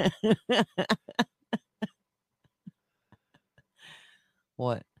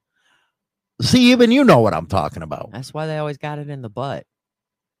 What? See, even you know what I'm talking about. That's why they always got it in the butt.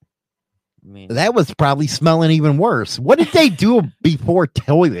 I mean, that was probably smelling even worse. What did they do before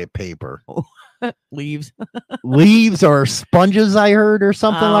toilet paper? Leaves. Leaves or sponges, I heard, or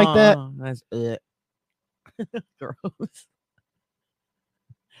something like that. That's it. Gross.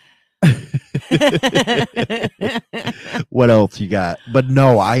 What else you got? But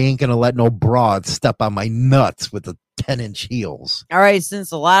no, I ain't gonna let no broad step on my nuts with the 10-inch heels. All right,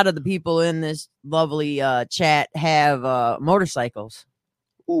 since a lot of the people in this lovely chat have motorcycles.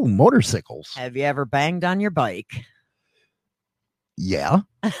 Ooh, motorcycles. Have you ever banged on your bike? Yeah.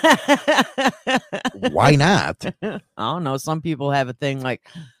 Why not? I don't know. Some people have a thing like,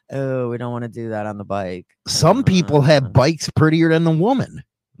 oh, we don't want to do that on the bike. Some people have bikes prettier than the woman.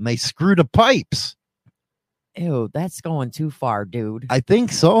 And they screw the pipes. Ew, that's going too far, dude. I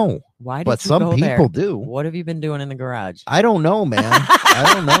think so. Why did but you some go people there? do. What have you been doing in the garage? I don't know, man.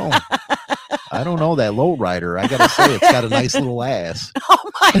 I don't know. I don't know that low rider. I gotta say, it's got a nice little ass.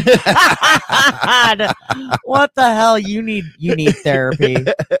 Oh my God! What the hell? You need therapy.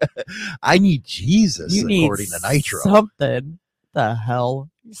 I need Jesus. You need according to Nitro. something. The hell?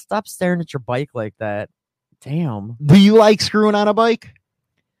 Stop staring at your bike like that. Damn. Do you like screwing on a bike?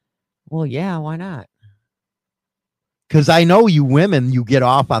 Well, yeah. Why not? Because I know you women, you get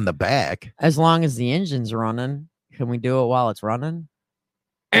off on the back. As long as the engine's running. Can we do it while it's running?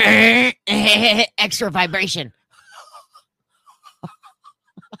 Extra vibration.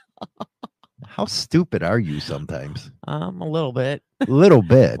 How stupid are you sometimes? A little bit. A little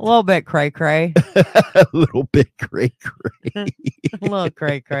bit. A little bit cray cray. A little bit cray cray. A little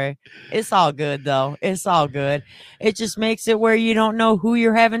cray cray. It's all good though. It's all good. It just makes it where you don't know who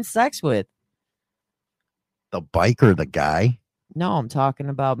you're having sex with. The bike or the guy? No, I'm talking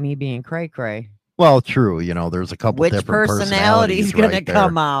about me being cray cray. Well, true. You know, there's a couple Which different personality's going right to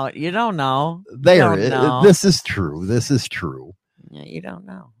come out? You don't know. There, You don't know. this is true. This is true. Yeah, you don't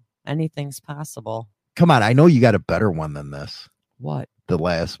know. Anything's possible. Come on, I know you got a better one than this. What? The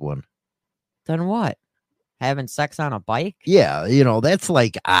last one. Then what? Having sex on a bike? Yeah, you know, that's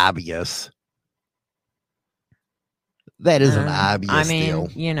like obvious. That is an obvious I mean, deal.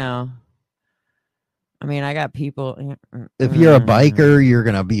 you know. I mean, I got people. If you're a biker, you're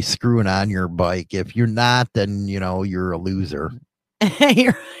going to be screwing on your bike. If you're not, then, you know, you're a loser.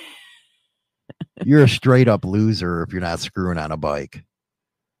 You're a straight up loser if you're not screwing on a bike.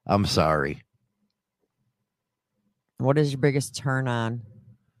 I'm sorry. What is your biggest turn on?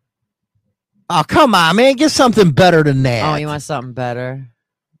 Oh, come on, man. Get something better than that. Oh, you want something better?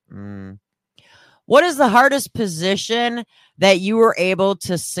 What is the hardest position that you were able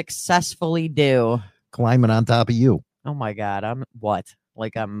to successfully do? Climbing on top of you. Oh my God. I'm what?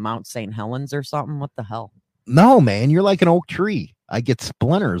 Like I'm Mount St. Helens or something? What the hell? No, man. You're like an oak tree. I get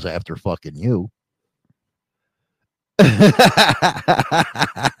splinters after fucking you.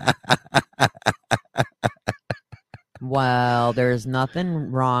 Well, there's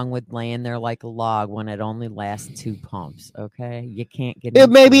nothing wrong with laying there like a log when it only lasts 2 pumps. Okay. You can't get it.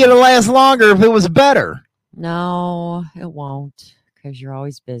 Maybe it'll last longer if it was better. No, it won't. Because you're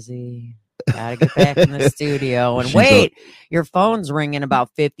always busy. Gotta get back in the studio and wait. Your phone's ringing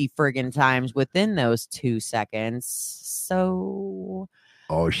about 50 friggin' times within those 2 seconds. So,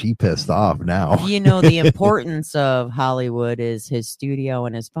 oh, she pissed off now. You know, the importance of Hollywood is his studio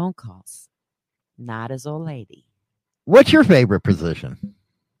and his phone calls, not his old lady. What's your favorite position?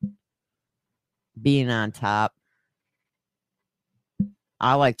 Being on top.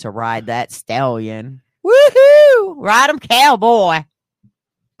 I like to ride that stallion. Woohoo! Ride him, cowboy.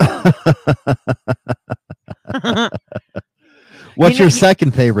 What's your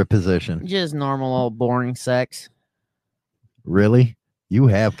second favorite position? Just normal old boring sex. Really? You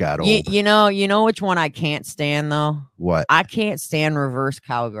have got old. You know which one I can't stand though? What? I can't stand reverse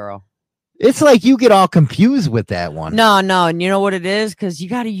cowgirl. It's like you get all confused with that one. No, and you know what it is? Because you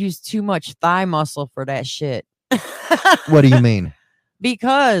got to use too much thigh muscle for that shit. What do you mean?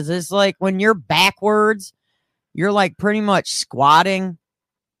 Because it's like when you're backwards, you're like pretty much squatting.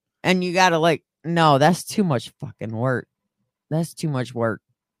 And you gotta no, that's too much fucking work. That's too much work.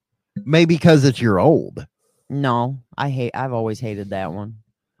 Maybe because it's your old. No, I've always hated that one.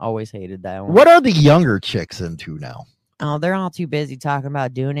 Always hated that one. What are the younger chicks into now? Oh, they're all too busy talking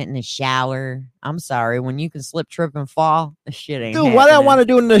about doing it in the shower. I'm sorry. When you can slip, trip, and fall, the shit ain't Dude, what I want to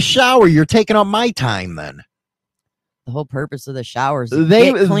do in the shower? You're taking up my time then. The whole purpose of the shower is to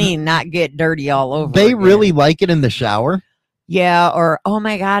get clean, not get dirty all over. They really like it in the shower? Yeah, or, oh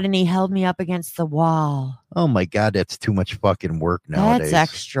my God, and he held me up against the wall. Oh my God, that's too much fucking work nowadays.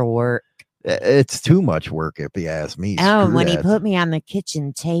 That's extra work. It's too much work if you ask me. Oh, when he put me on the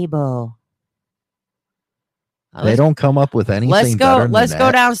kitchen table. They don't come up with anything better than Let's that.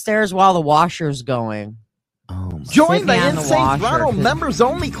 go downstairs while the washer's going. Join the Sit me on the Insane washer, Throttle 'cause- Members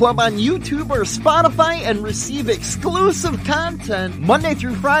Only Club on YouTube or Spotify and receive exclusive content Monday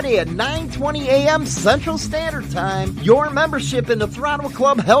through Friday at 9:20 a.m. Central Standard Time. Your membership in the Throttle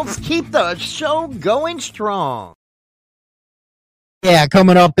Club helps keep the show going strong. Yeah,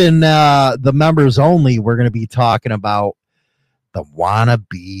 coming up in the members only, we're going to be talking about the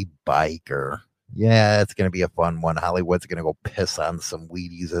wannabe biker. Yeah, it's going to be a fun one. Hollywood's going to go piss on some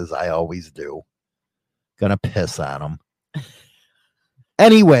Wheaties, as I always do. Gonna piss on them.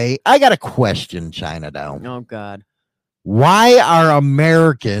 Anyway, I got a question, China Down. Oh, God. Why are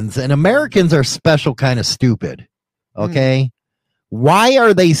Americans, and Americans are special kind of stupid, okay? Why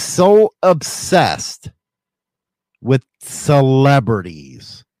are they so obsessed with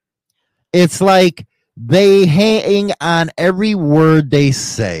celebrities? It's like they hang on every word they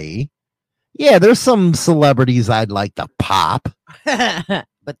say. Yeah, there's some celebrities I'd like to pop.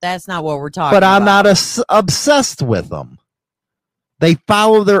 But that's not what we're talking But about. I'm not obsessed with them. They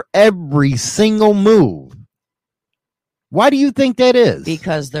follow their every single move. Why do you think that is?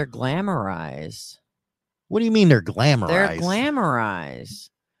 Because they're glamorized. What do you mean they're glamorized? They're glamorized.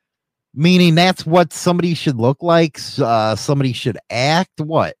 Meaning that's what somebody should look like? Somebody should act?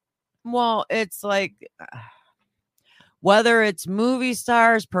 What? Well, it's like whether it's movie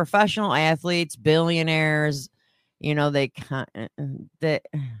stars, professional athletes, billionaires, you know,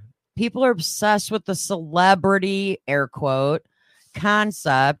 people are obsessed with the celebrity, air quote,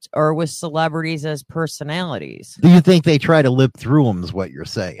 concept, or with celebrities as personalities. Do you think they try to live through them is what you're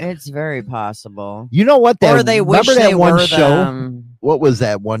saying? It's very possible. You know what? Or they wish remember that they one were show? them. What was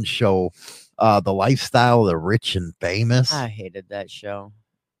that one show? The Lifestyle of the Rich and Famous. I hated that show.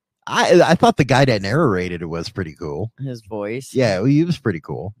 I thought the guy that narrated it was pretty cool. His voice. Yeah, he was pretty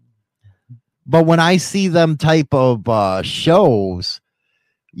cool. But when I see them type of shows,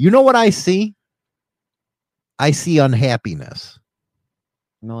 you know what I see? I see unhappiness.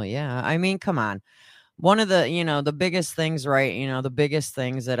 Well, yeah. I mean, come on. One of the, the biggest things, right? The biggest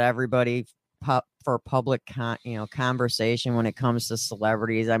things that everybody for public, conversation when it comes to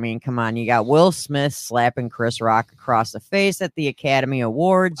celebrities. I mean, come on. You got Will Smith slapping Chris Rock across the face at the Academy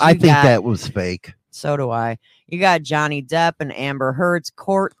Awards. I think that was fake. So do I. You got Johnny Depp and Amber Heard's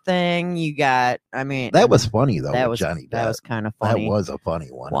court thing. You got, that was funny though. That with was Johnny Depp. That was kind of funny. That was a funny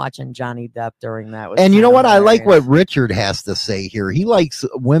one. Watching Johnny Depp during that was. And you know what? hilarious. I like what Richard has to say here. He likes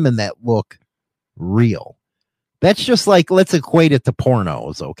women that look real. That's just like, let's equate it to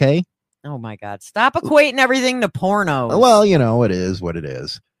pornos, okay? Oh my God! Stop equating everything to pornos. Well, it is what it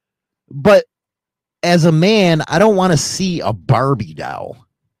is. But as a man, I don't want to see a Barbie doll.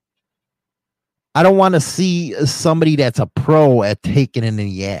 I don't want to see somebody that's a pro at taking it in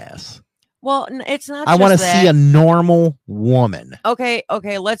the ass. Well, it's not. I want to see a normal woman. Okay.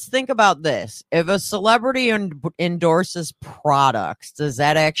 Let's think about this. If a celebrity endorses products, does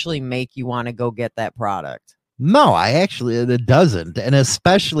that actually make you want to go get that product? No, it doesn't. And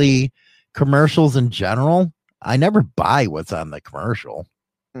especially commercials in general. I never buy what's on the commercial.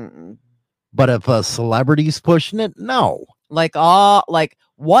 Mm-mm. But if a celebrity's pushing it, no.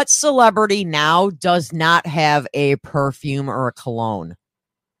 What celebrity now does not have a perfume or a cologne?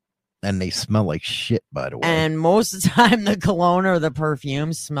 And they smell like shit, by the way. And most of the time, the cologne or the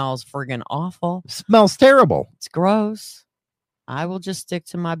perfume smells friggin' awful. Smells terrible. It's gross. I will just stick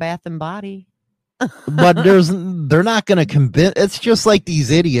to my Bath and Body. But they're not going to convince. It's just like these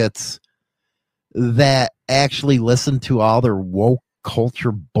idiots that actually listen to all their woke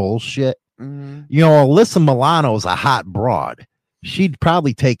culture bullshit. Mm-hmm. Alyssa Milano's a hot broad. She'd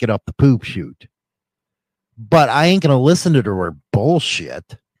probably take it up the poop chute. But I ain't going to listen to her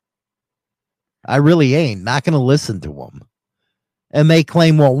bullshit. I really ain't. Not going to listen to them. And they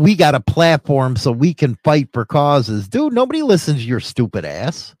claim, well, we got a platform so we can fight for causes. Dude, nobody listens to your stupid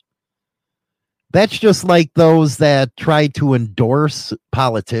ass. That's just like those that try to endorse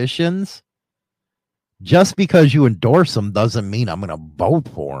politicians. Just because you endorse them doesn't mean I'm going to vote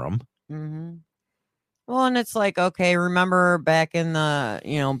for them. Mm-hmm. Well, and it's like, okay, remember back in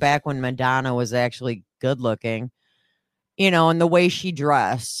the, back when Madonna was actually good looking, and the way she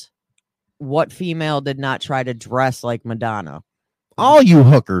dressed, what female did not try to dress like Madonna? All you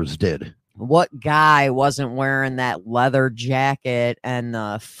hookers did. What guy wasn't wearing that leather jacket and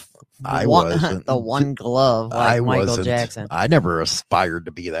the one glove like Michael Jackson? I never aspired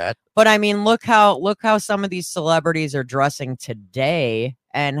to be that. But I mean, look how some of these celebrities are dressing today,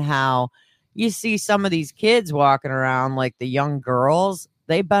 and how you see some of these kids walking around, like the young girls,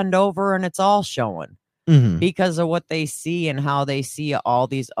 they bend over and it's all showing. because of what they see and how they see all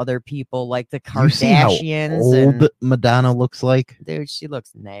these other people like the You see how Kardashians. old And Madonna looks like? dude, she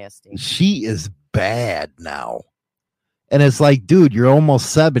looks nasty. She is bad now. And it's like, dude, you're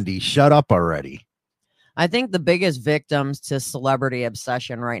almost 70. Shut up already. I think the biggest victims to celebrity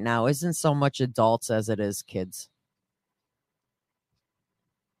obsession right now isn't so much adults as it is kids.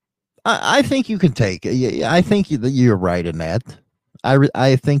 I think you can take it. Yeah, I think you're right in that.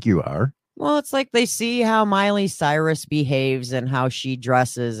 I think you are. Well, it's like they see how Miley Cyrus behaves and how she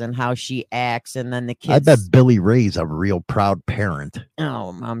dresses and how she acts, and then the kids. I bet Billy Ray's a real proud parent.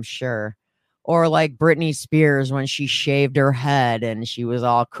 Oh, I'm sure. Or like Britney Spears when she shaved her head and she was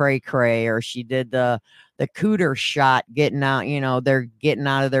all cray cray, or she did the cooter shot getting out, they're getting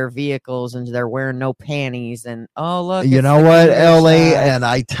out of their vehicles and they're wearing no panties. And oh, look, You know what, LA? And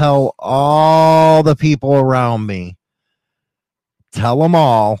I tell all the people around me, tell them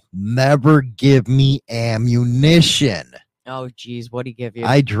all, never give me ammunition. Oh, geez, what'd he give you?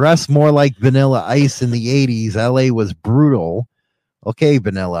 I dress more like Vanilla Ice in the 80s. LA was brutal. Okay,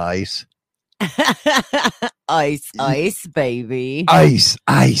 Vanilla Ice. Ice, baby. Ice,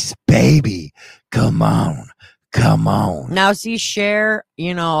 baby. Come on. Now, see, Cher,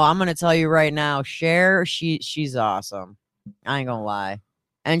 I'm going to tell you right now, Cher, she's awesome. I ain't going to lie.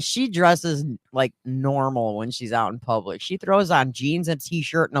 And she dresses like normal when she's out in public. She throws on jeans and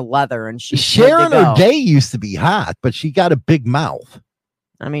t-shirt and a leather, and she's Cher in her day used to be hot, but she got a big mouth.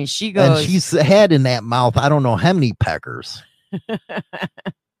 I mean, she goes. And she's had in that mouth, I don't know how many peckers.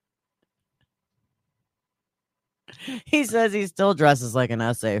 He says he still dresses like an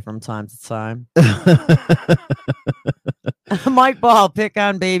essay from time to time. Mike Ball, pick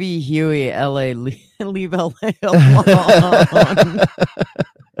on baby Huey. LA, leave LA alone.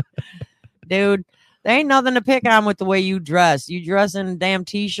 Dude, there ain't nothing to pick on with the way you dress. You dress in a damn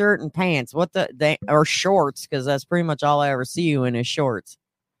t-shirt and pants. Or shorts, because that's pretty much all I ever see you in is shorts.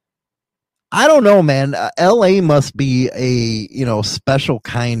 I don't know, man. LA must be a, special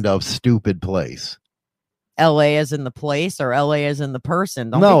kind of stupid place. LA as in the place or LA as in the person?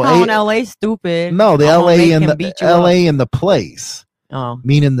 Don't be calling LA stupid. No, the LA and the place. Oh.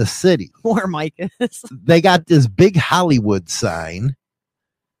 Meaning the city. Where Mike is. They got this big Hollywood sign,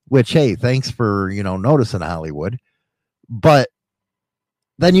 which, hey, thanks for, noticing Hollywood. But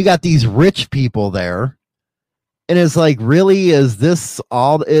then you got these rich people there. And it's like, really, is this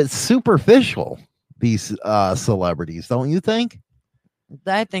all? It's superficial, these celebrities, don't you think?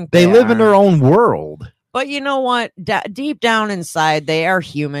 I think they live in their own world. But you know what? Deep down inside, they are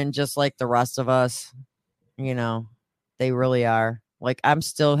human, just like the rest of us. They really are. Like, I'm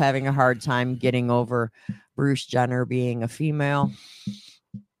still having a hard time getting over Bruce Jenner being a female.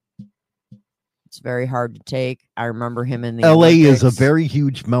 It's very hard to take. I remember him in the LA Olympics. is a very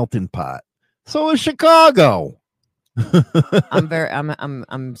huge melting pot. So is Chicago.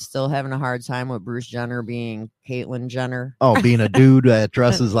 I'm still having a hard time with Bruce Jenner being Caitlyn Jenner. Oh, being a dude that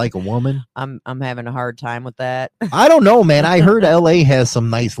dresses like a woman. I'm having a hard time with that. I don't know, man. I heard LA has some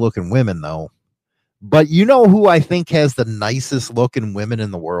nice looking women though. But you know who I think has the nicest looking women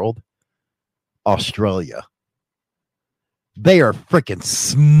in the world? Australia. They are freaking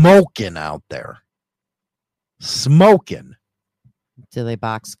smoking out there. Smoking. Do they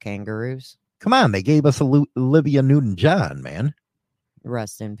box kangaroos? Come on, they gave us Olivia Newton-John, man.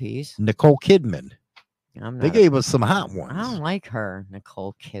 Rest in peace. Nicole Kidman. They gave us some hot ones. I don't like her,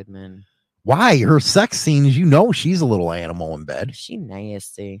 Nicole Kidman. Why? Her sex scenes, she's a little animal in bed. She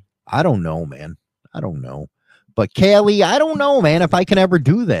nasty. I don't know, man. I don't know. But Callie, I don't know, man, if I can ever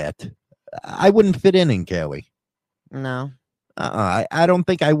do that. I wouldn't fit in Callie. No. I don't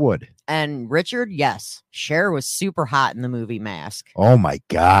think I would. And Richard, yes. Cher was super hot in the movie Mask. Oh, my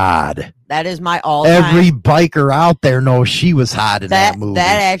God. That is my all-time. Every biker out there knows she was hot in that movie.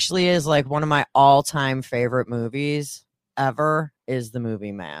 That actually is like one of my all-time favorite movies ever is the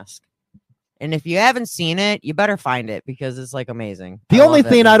movie Mask. And if you haven't seen it, you better find it because it's like amazing. The only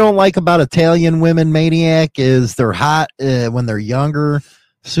thing I don't like about Italian women, Maniac, is they're hot when they're younger.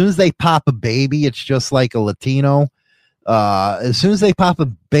 As soon as they pop a baby, it's just like a Latino. As soon as they pop a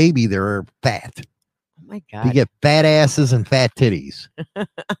baby, they're fat. Oh my God. You get fat asses and fat titties.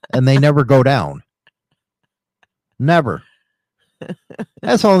 And they never go down. Never.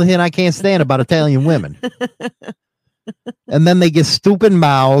 That's the only thing I can't stand about Italian women. And then they get stupid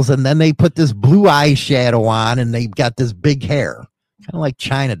mouths, and then they put this blue eyeshadow on, and they've got this big hair. Kind of like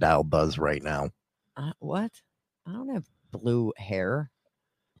China Doll does right now. What? I don't have blue hair.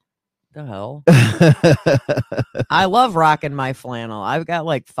 The hell? I love rocking my flannel. I've got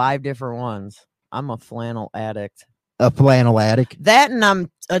like 5 different ones. I'm a flannel addict. A flannel addict. That, and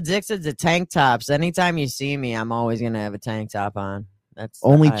I'm addicted to tank tops. Anytime you see me, I'm always going to have a tank top on. That's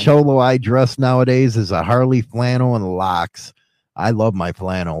only cholo I dress nowadays is a Harley flannel and locks. I love my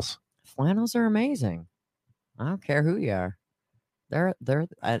flannels. Flannels are amazing. I don't care who you are.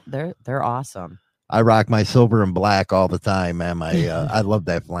 They're awesome. I rock my silver and black all the time, man. I love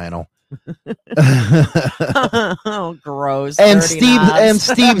that flannel. Oh, gross. And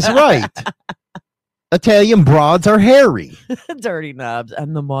Steve's right. Italian broads are hairy. Dirty knobs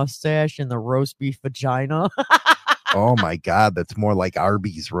and the mustache and the roast beef vagina. Oh my God, that's more like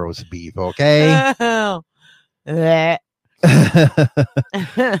Arby's roast beef, okay? Ooh,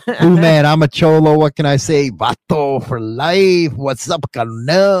 man, I'm a cholo. What can I say? Vato for life. What's up,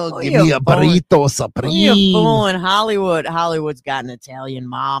 carnal? Give me a burrito supreme. You're fooling Hollywood. Hollywood's got an Italian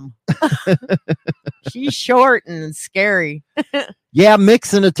mom. She's short and scary. Yeah,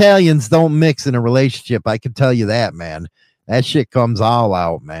 mixing Italians don't mix in a relationship. I can tell you that, man. That shit comes all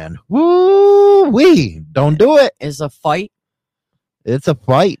out, man. Woo-wee. Don't do it. It's a fight. It's a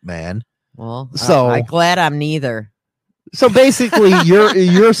fight, man. Well, so I'm glad I'm neither. So basically,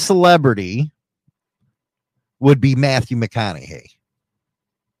 your celebrity would be Matthew McConaughey.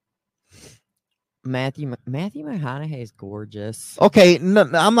 Matthew McConaughey is gorgeous. Okay, no,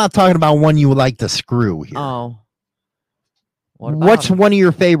 I'm not talking about one you would like to screw here. Oh. What's one of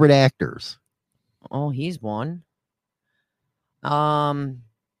your favorite actors? Oh, he's one. What?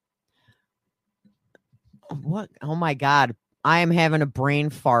 Oh my God. I am having a brain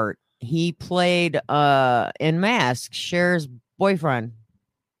fart. He played in Mask, Cher's boyfriend.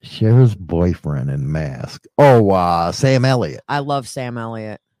 Cher's boyfriend in Mask. Oh, Sam Elliott. I love Sam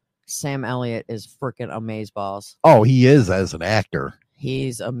Elliott. Sam Elliott is freaking amazeballs. Oh, he is as an actor.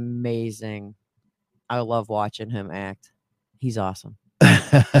 He's amazing. I love watching him act. He's awesome.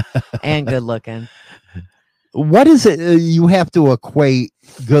 And good looking. What is it you have to equate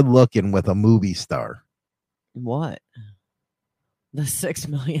good looking with a movie star? What? The $6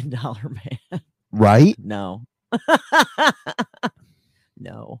 Million Man. Right? No.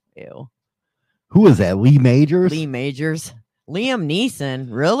 No. Ew. Who is that? Lee Majors? Lee Majors. Liam Neeson.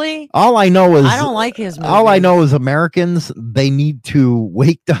 Really? All I know is I don't like his movies. All I know is Americans, they need to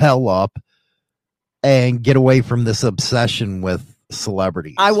wake the hell up and get away from this obsession with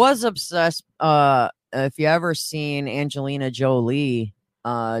celebrities. I was obsessed. If you ever seen Angelina Jolie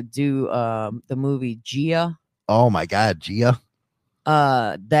do the movie Gia. Oh my God, Gia.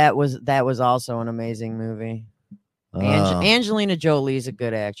 That was also an amazing movie. Angelina Jolie is a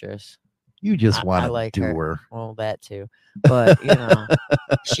good actress. You just want to like do her. Well, that too. But you know,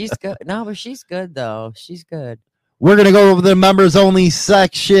 she's good. No, but she's good though. She's good. We're going to go over the members only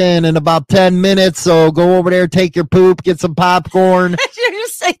section in about 10 minutes. So go over there, take your poop, get some popcorn. Did you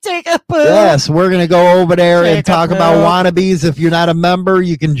just say take a poop? Yes, we're going to go over there and talk about wannabes. If you're not a member,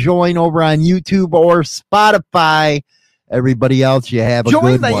 you can join over on YouTube or Spotify. Everybody else, you have a good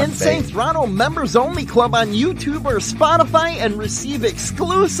one. Join the Insane Throttle Members Only Club on YouTube or Spotify and receive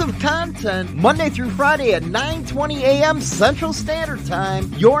exclusive content Monday through Friday at 9:20 a.m. Central Standard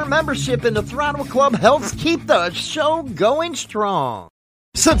Time. Your membership in the Throttle Club helps keep the show going strong.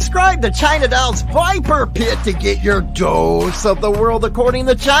 Subscribe to China Doll's Viper Pit to get your dose of the world according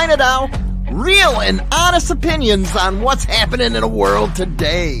to China Doll. Real and honest opinions on what's happening in the world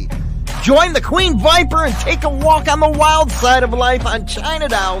today. Join the Queen Viper and take a walk on the wild side of life on China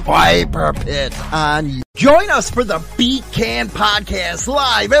Doll Viper Pit on you. Join us for the Beat Can Podcast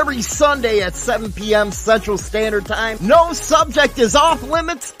live every Sunday at 7 p.m. Central Standard Time. No subject is off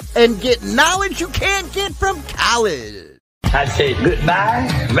limits and get knowledge you can't get from college. I say goodbye,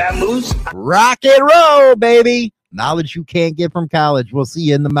 vamoose. Rock and roll, baby. Knowledge you can't get from college. We'll see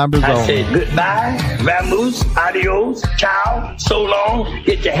you in the members only. I say goodbye, vamoose, adios, ciao, so long,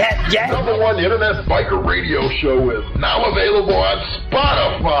 get your hat jack. #1 Internet Biker Radio Show is now available on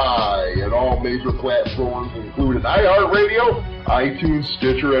Spotify and all major platforms, including iHeartRadio, iTunes,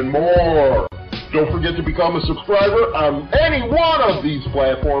 Stitcher, and more. Don't forget to become a subscriber on any one of these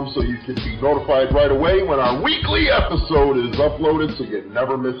platforms so you can be notified right away when our weekly episode is uploaded so you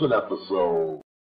never miss an episode.